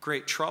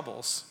great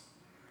troubles.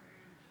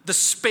 The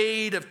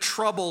spade of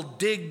trouble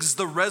digs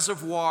the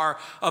reservoir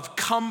of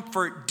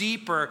comfort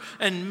deeper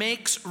and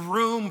makes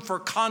room for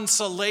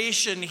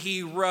consolation,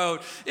 he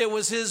wrote. It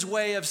was his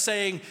way of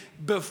saying,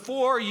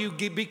 before you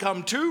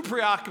become too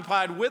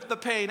preoccupied with the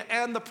pain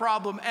and the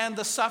problem and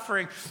the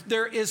suffering,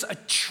 there is a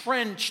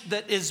trench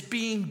that is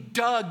being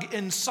dug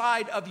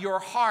inside of your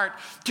heart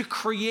to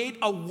create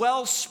a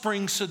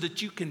wellspring so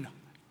that you can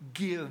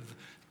give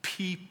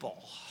people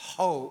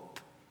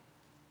hope,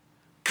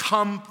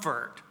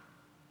 comfort.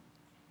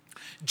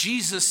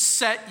 Jesus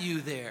set you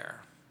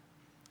there.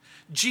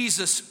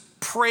 Jesus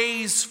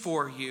prays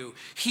for you.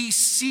 He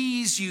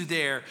sees you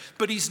there,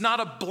 but he's not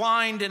a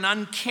blind and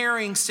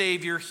uncaring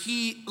Savior.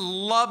 He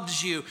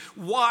loves you.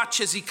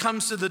 Watch as he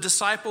comes to the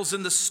disciples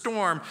in the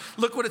storm.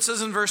 Look what it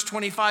says in verse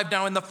 25.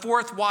 Now in the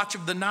fourth watch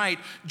of the night,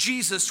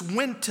 Jesus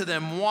went to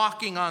them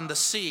walking on the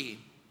sea.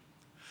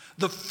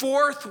 The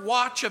fourth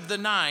watch of the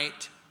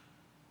night,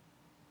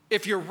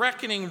 if you're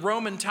reckoning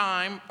Roman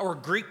time or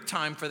Greek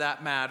time for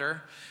that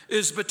matter,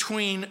 is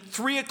between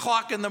 3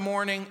 o'clock in the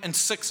morning and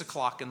 6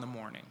 o'clock in the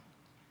morning.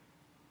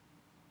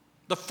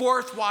 The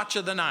fourth watch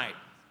of the night.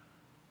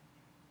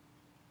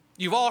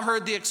 You've all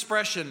heard the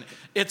expression,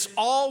 it's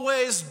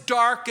always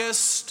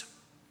darkest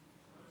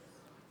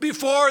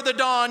before the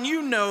dawn.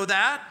 You know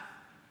that.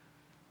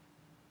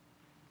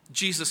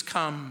 Jesus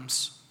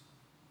comes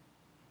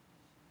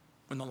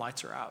when the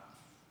lights are out,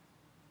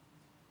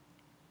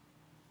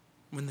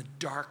 when the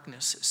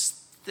darkness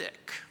is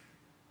thick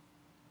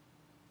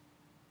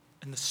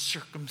and the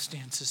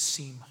circumstances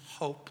seem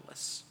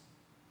hopeless.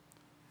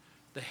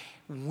 The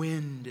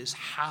wind is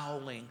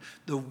howling.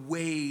 The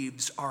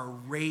waves are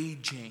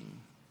raging.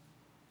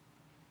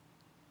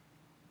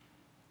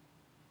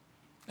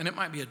 And it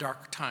might be a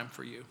dark time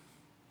for you.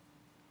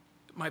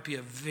 It might be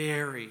a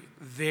very,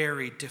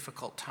 very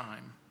difficult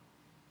time.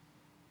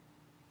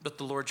 But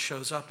the Lord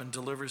shows up and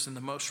delivers in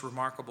the most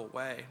remarkable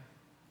way.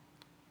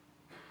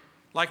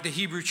 Like the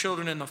Hebrew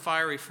children in the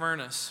fiery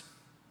furnace,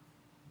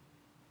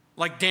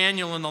 like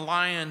Daniel in the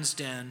lion's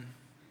den.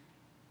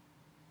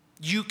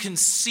 You can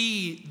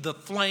see the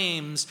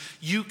flames.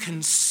 You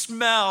can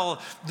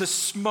smell the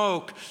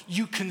smoke.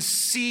 You can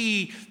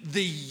see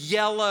the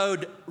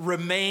yellowed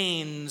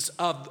remains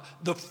of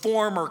the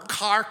former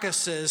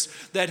carcasses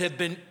that have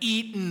been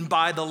eaten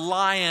by the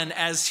lion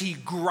as he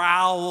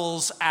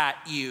growls at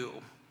you.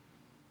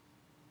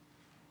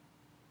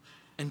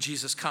 And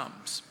Jesus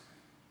comes.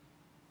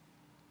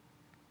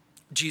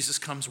 Jesus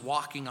comes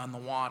walking on the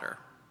water.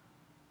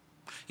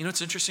 You know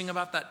what's interesting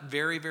about that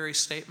very, very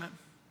statement?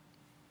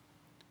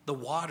 The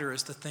water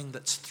is the thing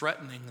that's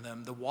threatening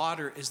them. The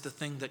water is the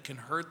thing that can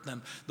hurt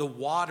them. The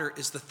water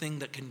is the thing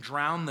that can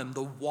drown them.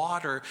 The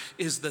water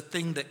is the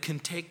thing that can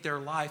take their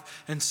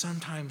life. And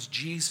sometimes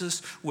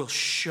Jesus will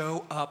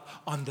show up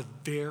on the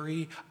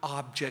very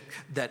object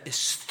that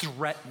is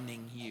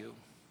threatening you.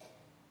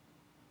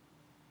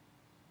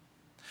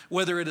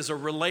 Whether it is a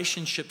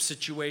relationship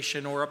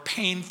situation or a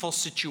painful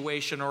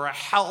situation or a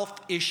health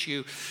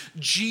issue,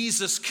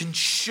 Jesus can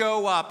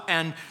show up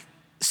and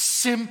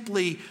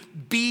simply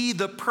be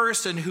the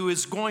person who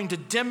is going to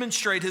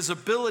demonstrate his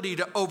ability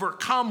to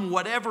overcome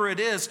whatever it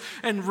is.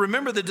 And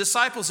remember, the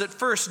disciples at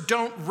first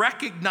don't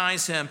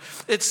recognize him.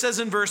 It says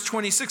in verse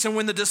 26, and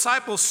when the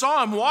disciples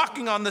saw him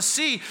walking on the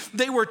sea,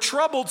 they were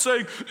troubled,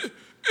 saying,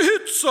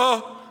 "It's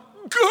a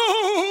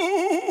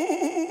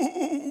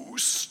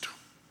ghost."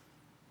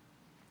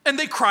 And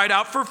they cried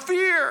out for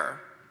fear.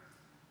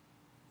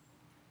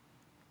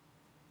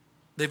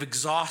 They've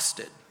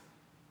exhausted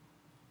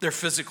their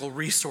physical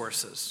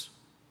resources.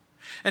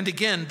 And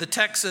again, the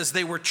text says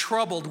they were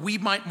troubled. We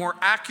might more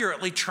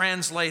accurately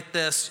translate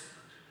this,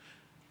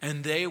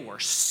 and they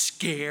were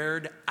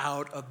scared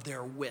out of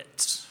their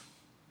wits.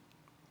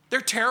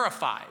 They're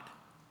terrified.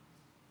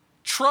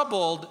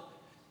 Troubled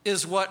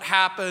is what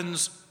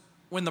happens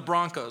when the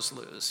Broncos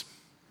lose.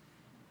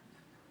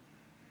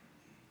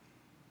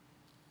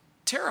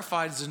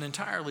 Terrified is an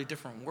entirely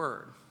different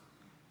word.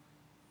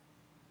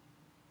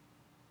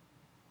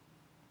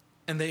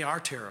 And they are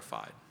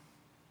terrified.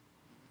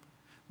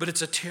 But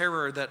it's a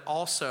terror that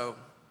also,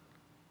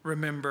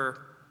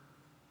 remember,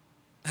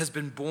 has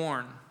been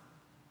born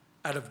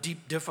out of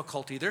deep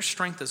difficulty. Their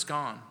strength is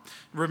gone.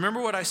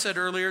 Remember what I said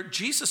earlier?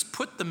 Jesus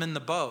put them in the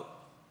boat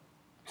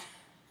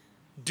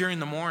during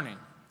the morning.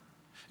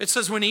 It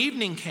says when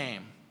evening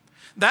came.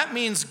 That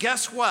means,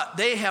 guess what?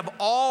 They have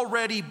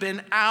already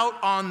been out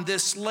on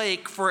this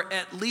lake for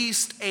at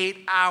least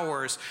 8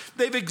 hours.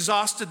 They've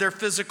exhausted their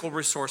physical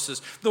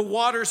resources. The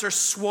waters are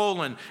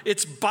swollen.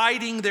 It's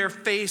biting their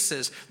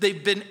faces.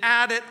 They've been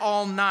at it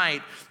all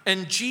night.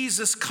 And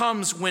Jesus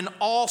comes when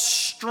all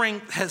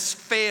strength has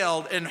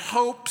failed and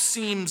hope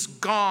seems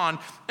gone.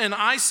 And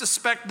I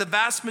suspect the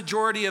vast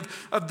majority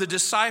of the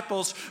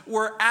disciples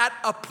were at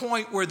a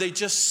point where they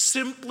just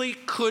simply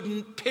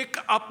couldn't pick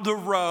up the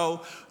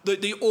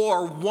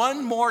oar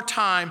one more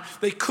time.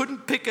 They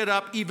couldn't pick it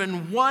up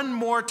even one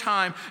more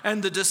time.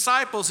 And the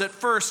disciples at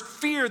first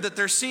fear that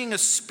they're seeing a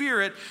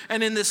spirit.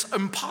 And in this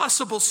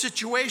impossible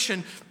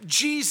situation,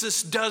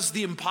 Jesus does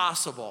the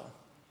impossible.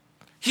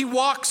 He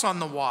walks on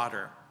the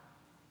water.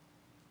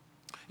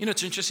 You know,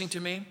 it's interesting to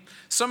me.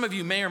 Some of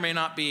you may or may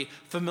not be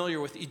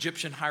familiar with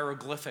Egyptian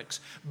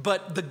hieroglyphics,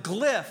 but the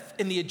glyph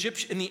in the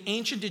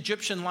ancient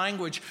Egyptian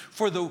language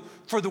for the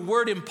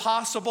word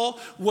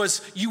impossible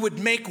was you would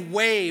make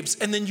waves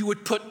and then you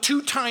would put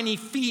 2 tiny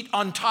feet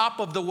on top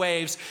of the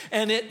waves,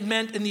 and it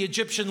meant in the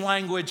Egyptian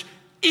language,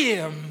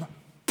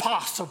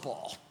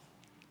 impossible.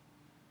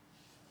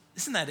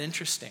 Isn't that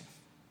interesting?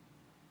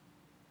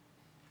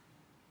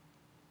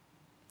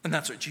 And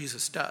that's what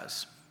Jesus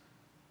does.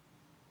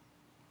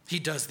 He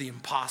does the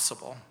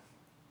impossible.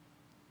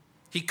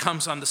 He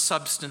comes on the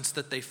substance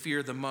that they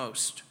fear the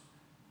most.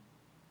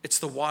 It's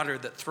the water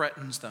that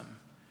threatens them.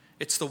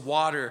 It's the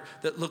water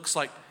that looks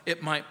like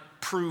it might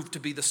prove to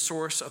be the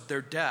source of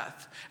their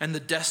death and the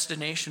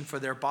destination for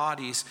their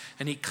bodies.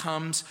 And he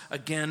comes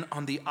again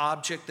on the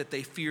object that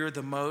they fear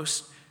the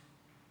most.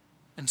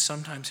 And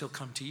sometimes he'll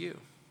come to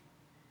you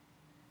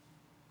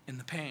in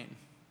the pain,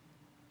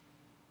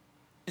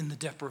 in the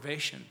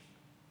deprivation,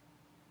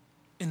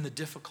 in the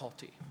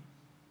difficulty,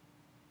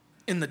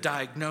 in the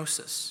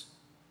diagnosis,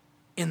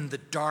 in the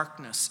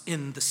darkness,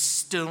 in the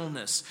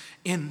stillness,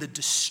 in the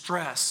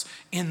distress,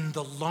 in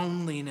the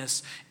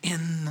loneliness,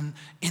 in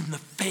the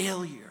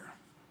failure.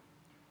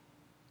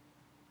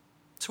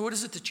 So what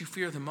is it that you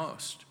fear the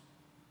most?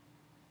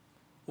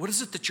 What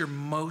is it that you're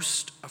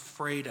most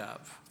afraid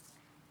of?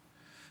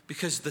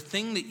 Because the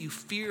thing that you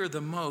fear the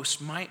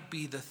most might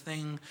be the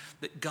thing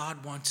that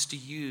God wants to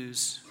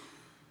use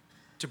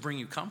to bring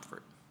you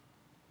comfort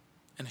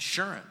and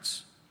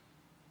assurance.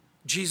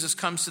 Jesus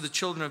comes to the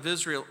children of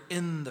Israel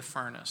in the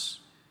furnace.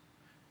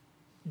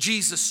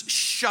 Jesus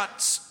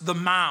shuts the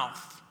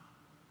mouth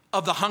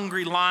of the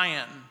hungry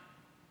lion.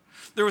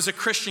 There was a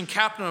Christian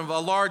captain of a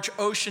large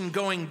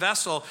ocean-going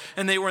vessel,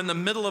 and they were in the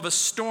middle of a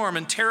storm,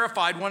 and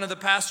terrified, one of the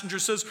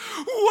passengers says,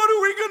 "What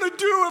are we going to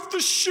do if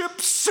the ship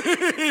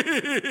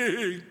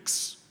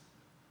sinks?"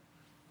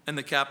 And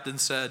the captain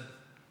said,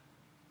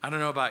 "I don't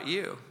know about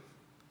you,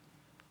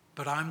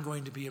 but I'm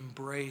going to be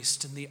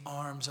embraced in the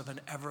arms of an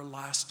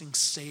everlasting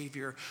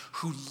Savior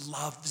who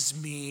loves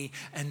me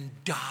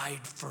and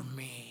died for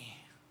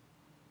me."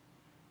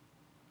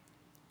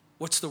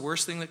 What's the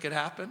worst thing that could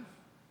happen?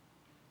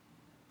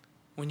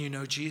 When you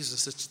know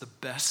Jesus, it's the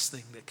best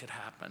thing that could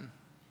happen.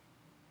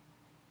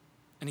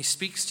 And he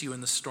speaks to you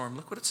in the storm.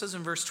 Look what it says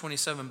in verse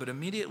 27. But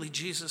immediately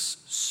Jesus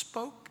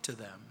spoke to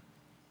them,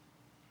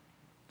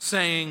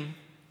 saying,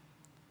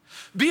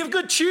 "Be of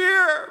good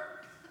cheer.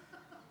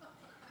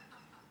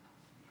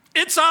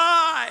 It's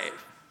I.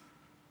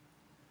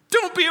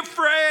 Don't be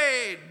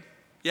afraid.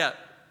 Yeah,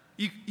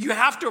 you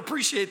have to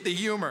appreciate the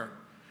humor.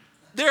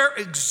 They're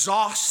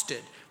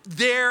exhausted.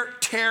 They're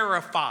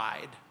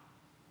terrified.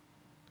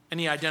 And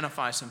he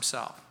identifies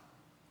himself.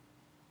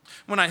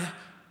 When I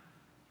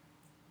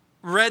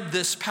read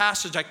this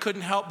passage, I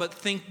couldn't help but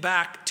think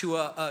back to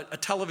a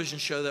television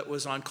show that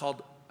was on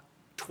called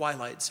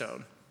Twilight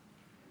Zone.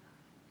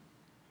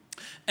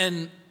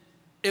 And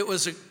it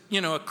was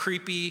a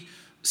creepy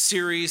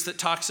series that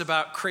talks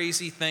about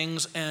crazy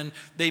things, and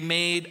they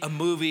made a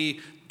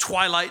movie,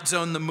 Twilight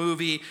Zone, the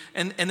movie,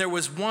 and there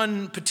was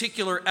one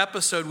particular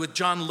episode with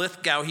John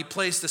Lithgow. He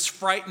plays this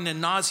frightened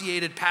and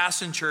nauseated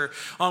passenger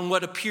on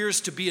what appears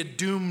to be a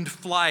doomed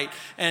flight,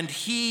 and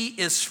he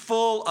is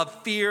full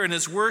of fear, and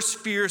his worst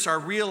fears are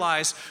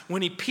realized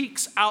when he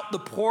peeks out the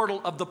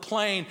portal of the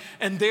plane,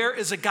 and there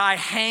is a guy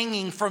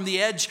hanging from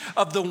the edge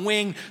of the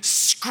wing,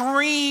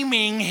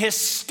 screaming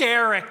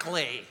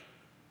hysterically.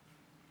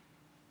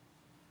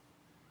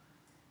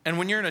 And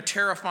when you're in a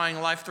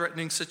terrifying,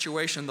 life-threatening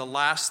situation, the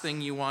last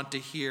thing you want to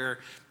hear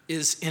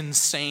is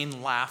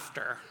insane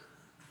laughter.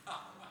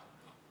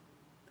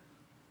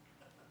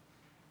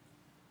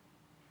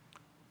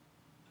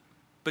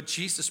 But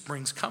Jesus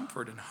brings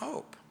comfort and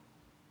hope.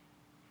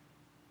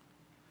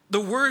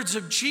 The words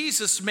of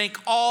Jesus make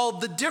all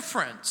the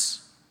difference.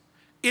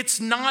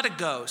 It's not a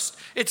ghost.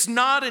 It's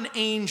not an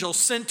angel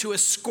sent to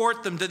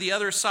escort them to the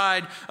other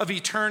side of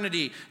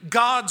eternity.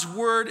 God's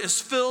word is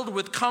filled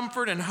with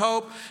comfort and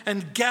hope.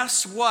 And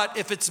guess what?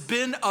 If it's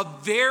been a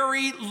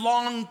very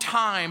long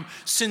time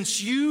since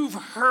you've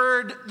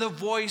heard the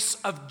voice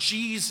of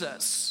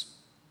Jesus,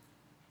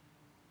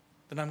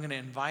 then I'm going to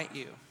invite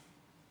you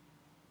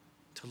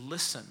to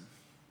listen,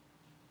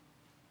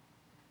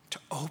 to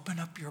open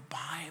up your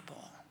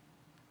Bible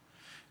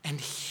and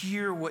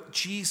hear what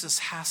Jesus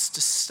has to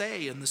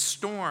say in the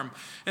storm.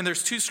 And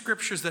there's two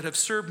scriptures that have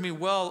served me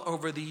well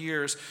over the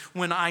years.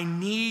 When I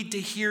need to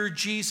hear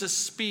Jesus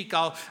speak,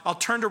 I'll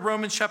turn to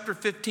Romans chapter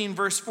 15,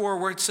 verse 4,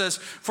 where it says,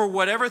 "For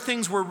whatever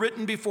things were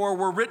written before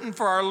were written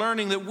for our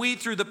learning, that we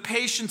through the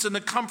patience and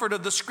the comfort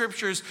of the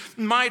scriptures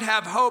might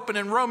have hope." And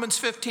in Romans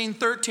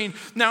 15:13,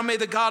 "Now may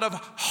the God of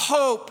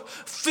hope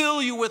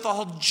fill you with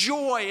all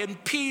joy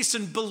and peace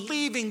and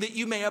believing, that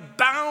you may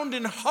abound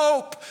in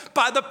hope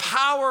by the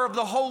power of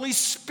the Holy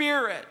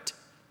Spirit."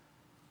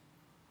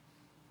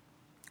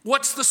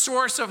 What's the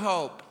source of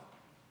hope?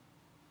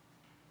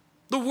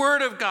 The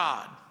Word of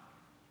God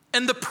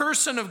and the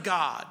person of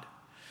God.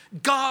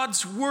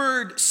 God's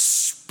Word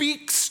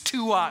speaks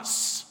to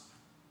us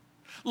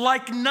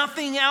like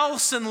nothing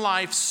else in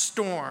life's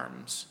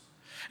storms.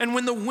 And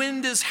when the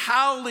wind is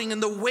howling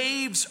and the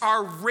waves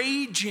are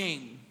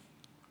raging,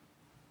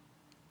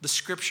 the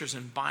scriptures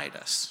invite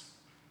us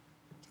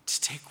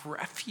to take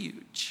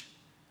refuge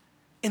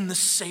in the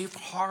safe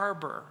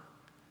harbor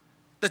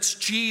that's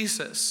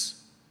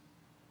Jesus.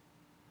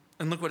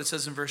 And look what it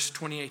says in verse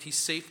 28. "He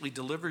safely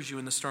delivers you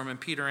in the storm." And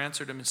Peter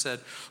answered him and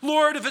said,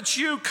 "Lord, if it's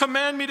you,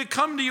 command me to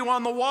come to you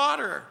on the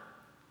water."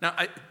 Now,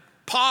 I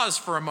pause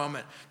for a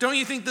moment. Don't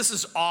you think this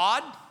is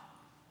odd?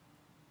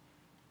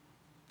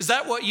 Is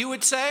that what you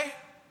would say?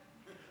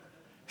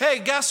 Hey,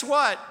 guess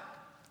what?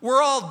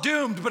 We're all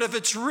doomed, but if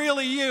it's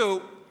really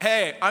you,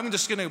 hey, I'm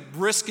just going to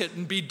risk it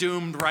and be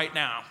doomed right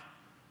now.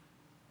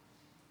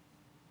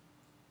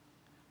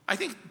 I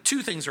think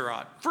two things are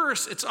odd.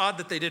 First, it's odd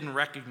that they didn't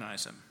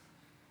recognize him.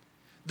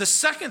 The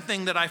second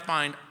thing that I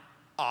find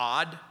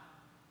odd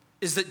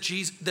is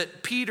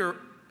that Peter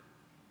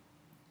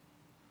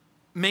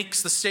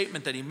makes the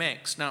statement that he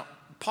makes. Now,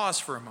 pause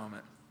for a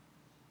moment.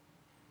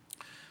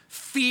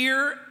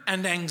 Fear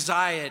and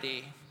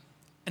anxiety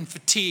and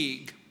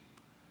fatigue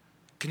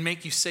can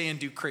make you say and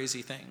do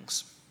crazy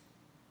things.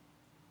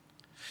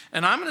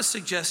 And I'm going to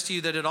suggest to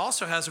you that it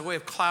also has a way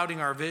of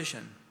clouding our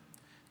vision.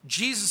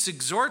 Jesus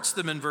exhorts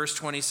them in verse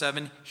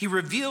 27. He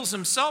reveals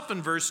himself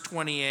in verse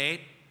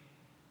 28.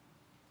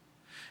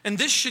 And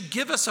this should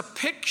give us a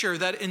picture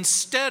that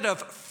instead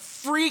of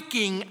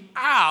freaking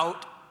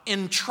out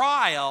in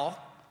trial,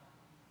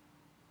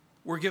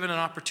 we're given an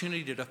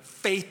opportunity to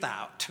faith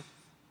out.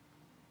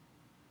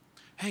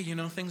 Hey,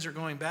 things are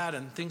going bad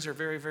and things are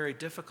very, very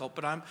difficult,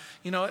 but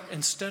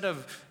instead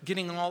of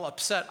getting all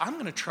upset, I'm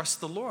going to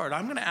trust the Lord.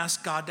 I'm going to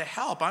ask God to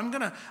help. I'm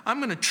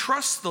going to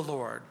trust the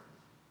Lord.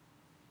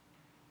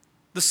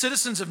 The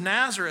citizens of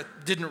Nazareth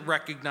didn't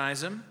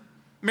recognize him.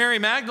 Mary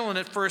Magdalene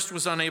at first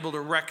was unable to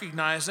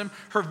recognize him.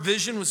 Her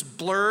vision was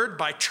blurred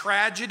by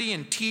tragedy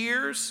and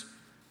tears.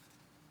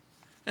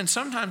 And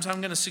sometimes I'm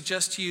going to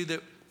suggest to you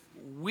that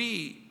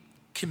we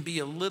can be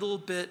a little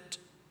bit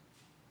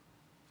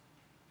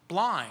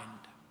blind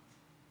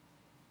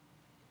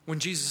when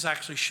Jesus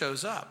actually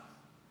shows up.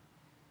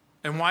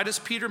 And why does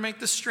Peter make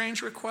this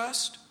strange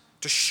request?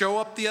 To show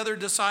up the other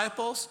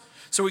disciples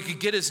so he could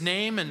get his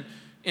name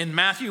in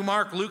Matthew,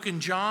 Mark, Luke,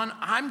 and John?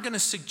 I'm going to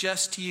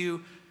suggest to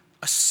you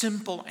a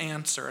simple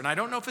answer. And I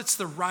don't know if it's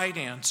the right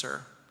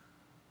answer,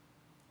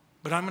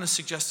 but I'm going to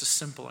suggest a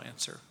simple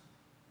answer.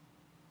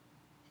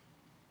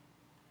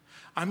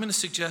 I'm going to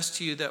suggest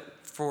to you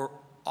that for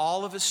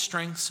all of his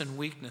strengths and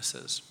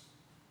weaknesses,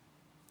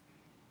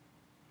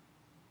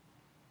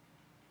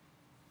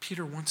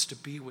 Peter wants to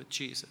be with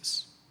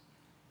Jesus.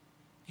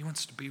 He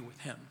wants to be with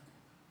him.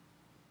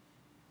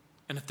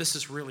 And if this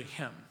is really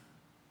him,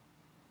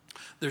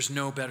 there's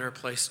no better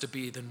place to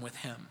be than with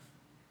him.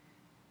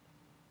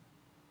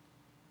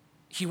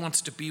 He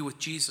wants to be with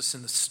Jesus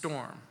in the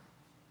storm.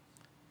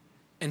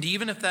 And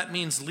even if that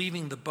means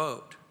leaving the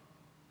boat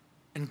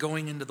and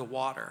going into the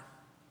water,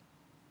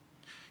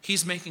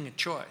 he's making a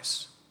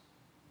choice.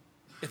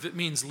 If it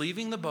means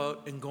leaving the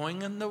boat and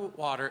going in the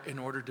water in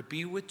order to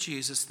be with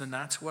Jesus, then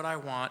that's what I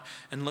want.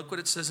 And look what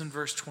it says in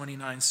verse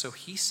 29. So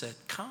he said,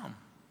 come.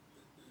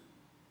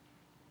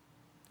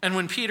 And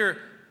when Peter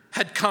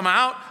had come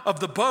out of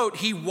the boat,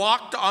 he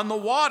walked on the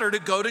water to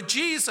go to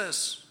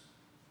Jesus.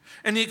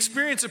 And the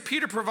experience of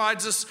Peter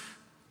provides us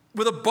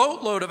with a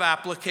boatload of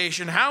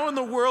application. How in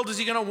the world is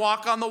he going to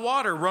walk on the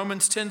water?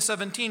 Romans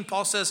 10:17,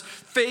 Paul says,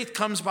 faith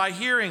comes by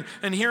hearing,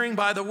 and hearing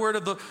by the word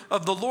of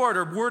the Lord,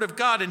 or word of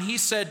God. And he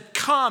said,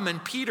 come.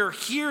 And Peter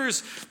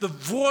hears the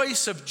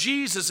voice of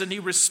Jesus, and he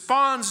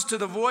responds to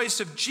the voice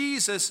of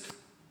Jesus.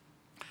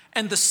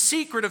 And the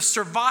secret of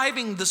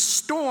surviving the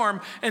storm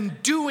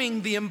and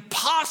doing the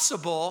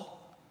impossible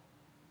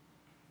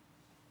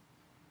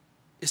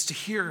is to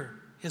hear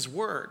his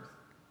word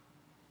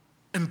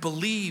and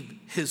believe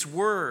his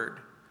word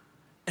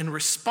and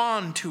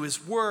respond to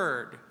his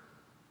word.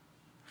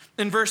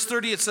 In verse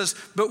 30 it says,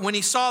 but when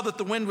he saw that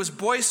the wind was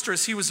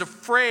boisterous, he was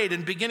afraid,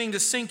 and beginning to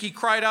sink, he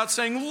cried out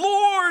saying,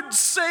 Lord,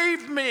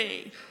 save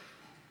me.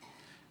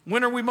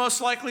 When are we most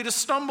likely to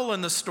stumble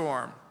in the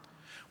storm?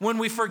 When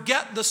we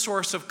forget the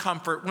source of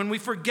comfort, when we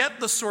forget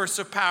the source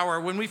of power,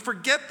 when we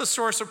forget the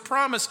source of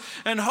promise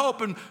and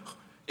hope. And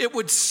it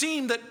would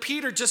seem that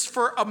Peter, just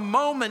for a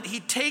moment, he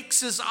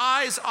takes his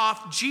eyes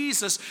off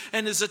Jesus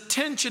and his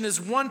attention is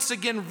once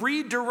again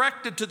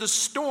redirected to the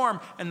storm.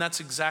 And that's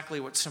exactly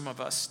what some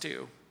of us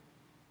do.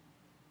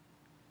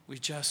 We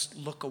just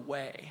look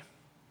away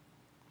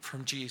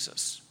from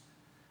Jesus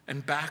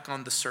and back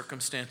on the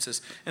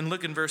circumstances. And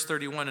look in verse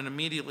 31, and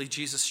immediately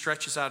Jesus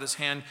stretches out his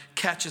hand,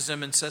 catches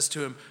him, and says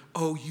to him,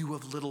 oh, you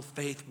of little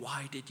faith,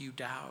 why did you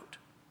doubt?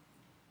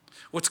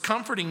 What's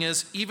comforting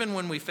is, even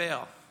when we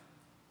fail,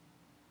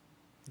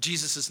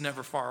 Jesus is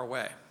never far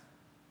away.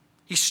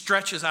 He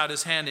stretches out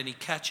his hand and he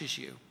catches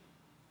you.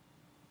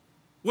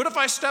 What if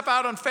I step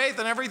out on faith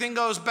and everything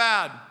goes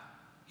bad?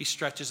 He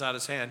stretches out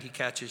his hand, he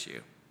catches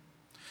you.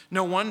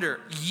 No wonder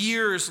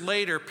years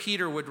later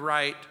Peter would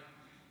write,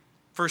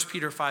 1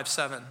 Peter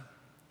 5:7,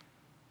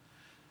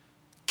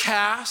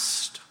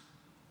 cast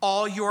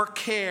all your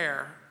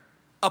care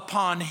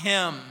upon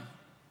him,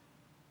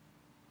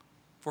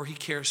 for he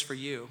cares for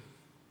you.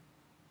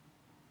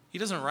 He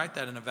doesn't write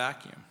that in a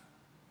vacuum.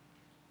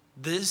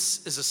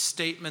 This is a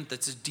statement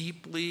that's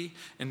deeply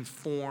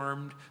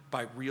informed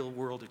by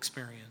real-world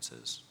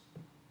experiences.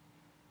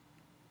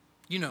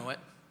 You know it.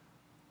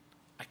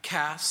 I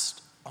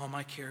cast all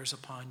my cares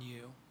upon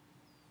you.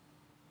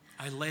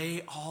 I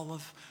lay all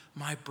of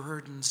my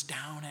burdens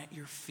down at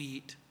your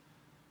feet.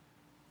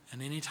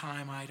 And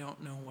anytime I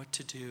don't know what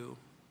to do,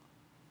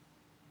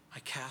 I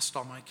cast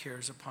all my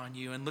cares upon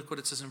you. And look what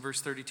it says in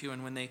verse 32.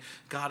 And when they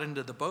got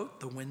into the boat,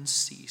 the wind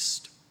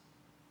ceased.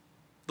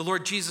 The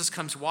Lord Jesus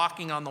comes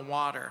walking on the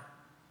water.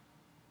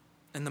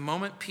 And the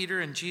moment Peter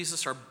and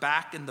Jesus are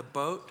back in the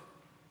boat,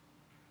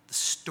 the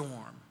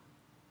storm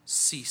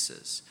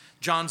ceases.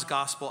 John's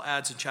gospel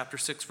adds in chapter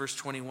 6, verse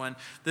 21,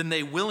 then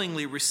they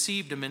willingly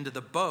received him into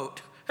the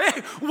boat.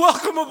 Hey,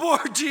 welcome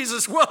aboard,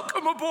 Jesus,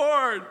 welcome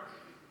aboard.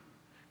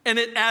 And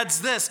it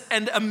adds this,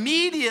 and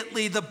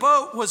immediately the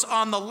boat was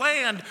on the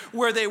land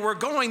where they were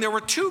going. There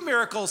were two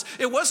miracles.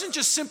 It wasn't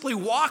just simply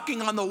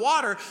walking on the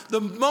water.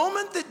 The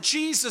moment that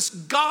Jesus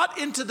got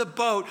into the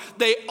boat,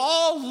 they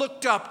all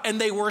looked up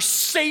and they were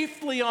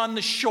safely on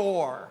the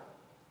shore.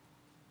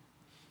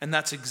 And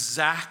that's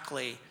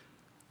exactly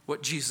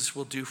what Jesus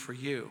will do for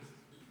you.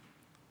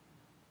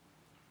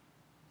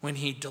 When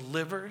he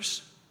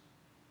delivers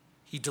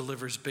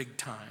big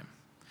time.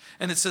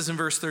 And it says in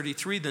verse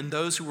 33, then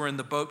those who were in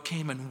the boat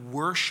came and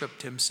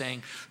worshiped him,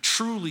 saying,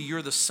 truly,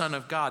 you're the Son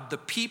of God. The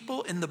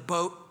people in the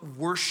boat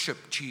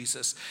worship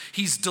Jesus.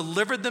 He's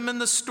delivered them in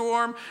the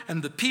storm,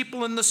 and the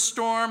people in the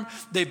storm,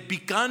 they've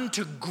begun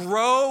to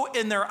grow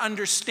in their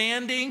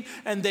understanding,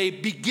 and they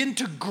begin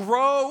to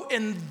grow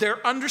in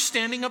their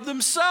understanding of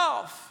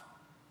themselves.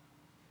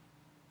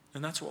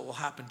 And that's what will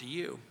happen to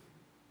you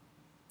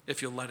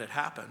if you'll let it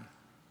happen.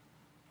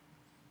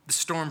 The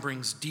storm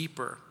brings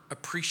deeper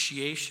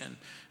appreciation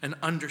and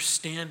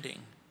understanding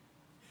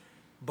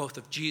both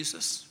of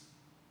Jesus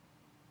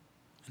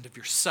and of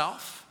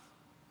yourself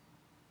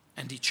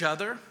and each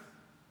other.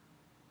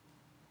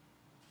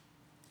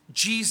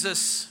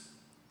 Jesus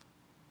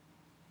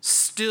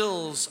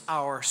stills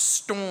our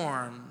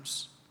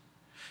storms,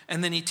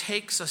 and then he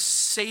takes us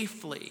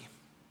safely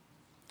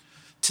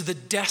to the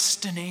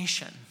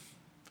destination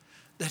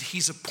that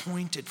he's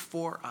appointed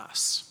for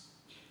us.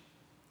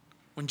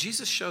 When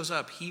Jesus shows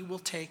up, he will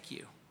take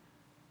you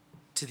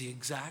to the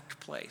exact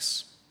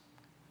place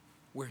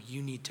where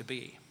you need to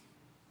be,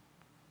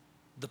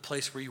 the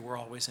place where you were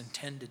always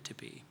intended to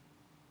be.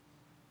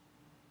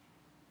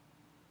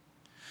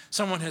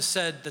 Someone has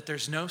said that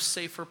there's no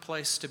safer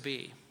place to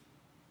be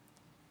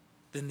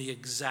than the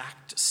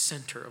exact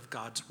center of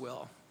God's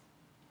will.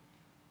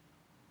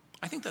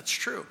 I think that's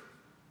true.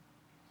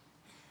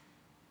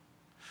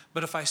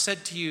 But if I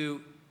said to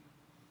you,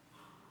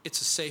 it's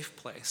a safe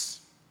place,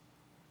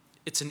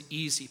 it's an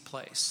easy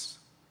place,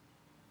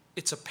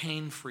 it's a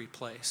pain-free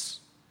place,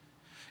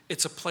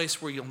 it's a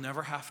place where you'll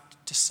never have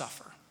to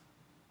suffer,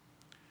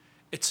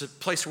 it's a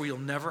place where you'll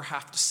never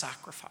have to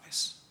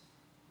sacrifice,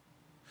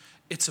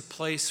 it's a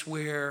place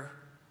where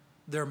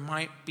there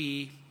might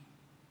be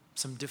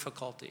some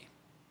difficulty,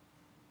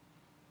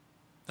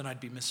 then I'd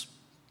be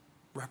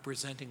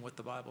misrepresenting what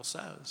the Bible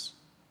says.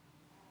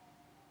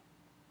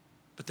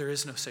 But there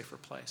is no safer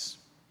place.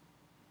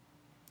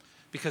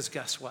 Because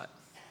guess what?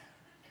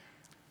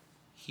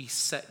 He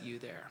set you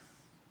there.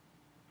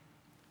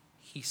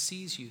 He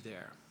sees you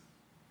there.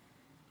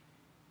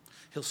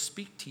 He'll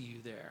speak to you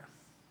there.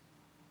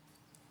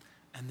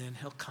 And then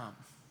he'll come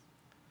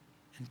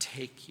and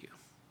take you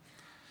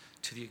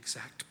to the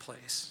exact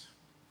place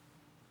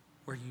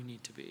where you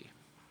need to be.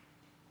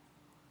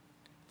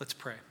 Let's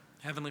pray.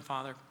 Heavenly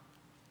Father,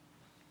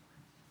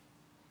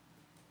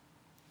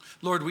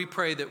 Lord, we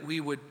pray that we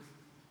would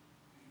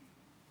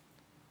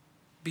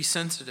be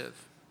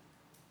sensitive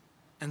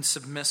and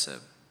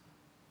submissive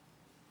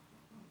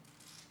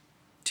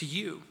to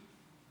you.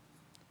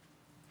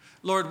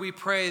 Lord, we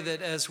pray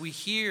that as we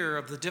hear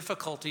of the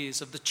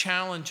difficulties, of the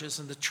challenges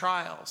and the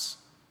trials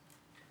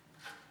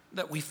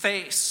that we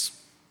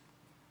face,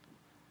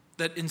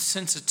 that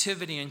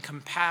insensitivity and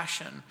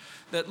compassion,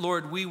 that,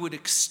 Lord, we would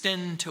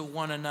extend to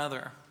one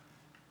another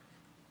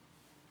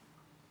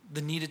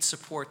the needed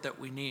support that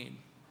we need.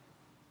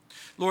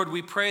 Lord,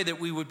 we pray that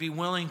we would be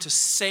willing to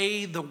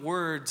say the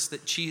words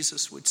that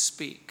Jesus would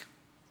speak.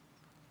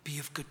 Be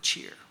of good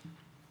cheer.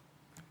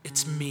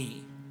 It's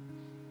me.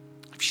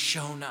 I've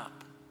shown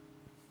up.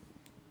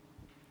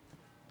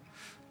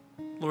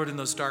 Lord, in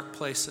those dark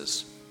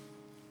places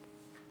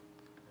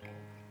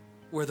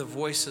where the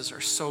voices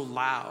are so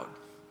loud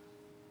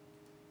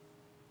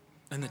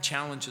and the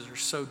challenges are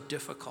so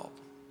difficult,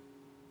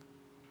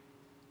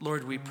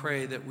 Lord, we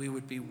pray that we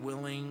would be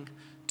willing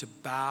to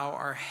bow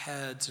our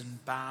heads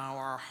and bow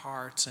our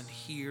hearts and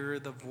hear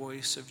the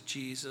voice of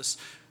Jesus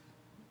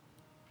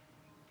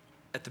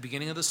at the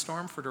beginning of the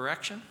storm for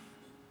direction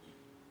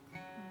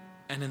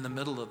and in the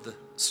middle of the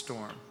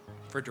storm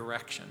for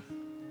direction.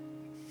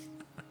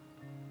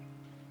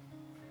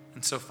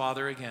 And so,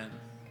 Father, again,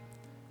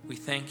 we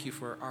thank you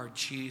for our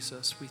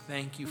Jesus. We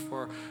thank you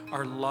for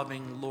our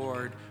loving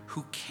Lord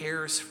who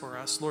cares for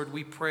us. Lord,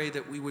 we pray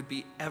that we would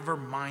be ever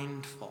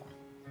mindful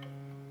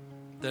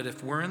that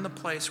if we're in the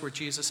place where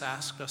Jesus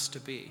asked us to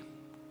be,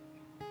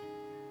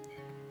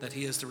 that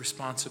he has the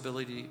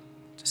responsibility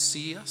to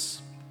see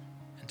us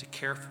and to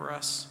care for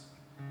us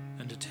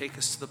and to take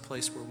us to the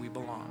place where we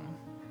belong.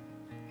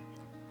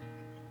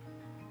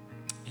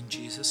 In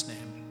Jesus'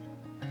 name.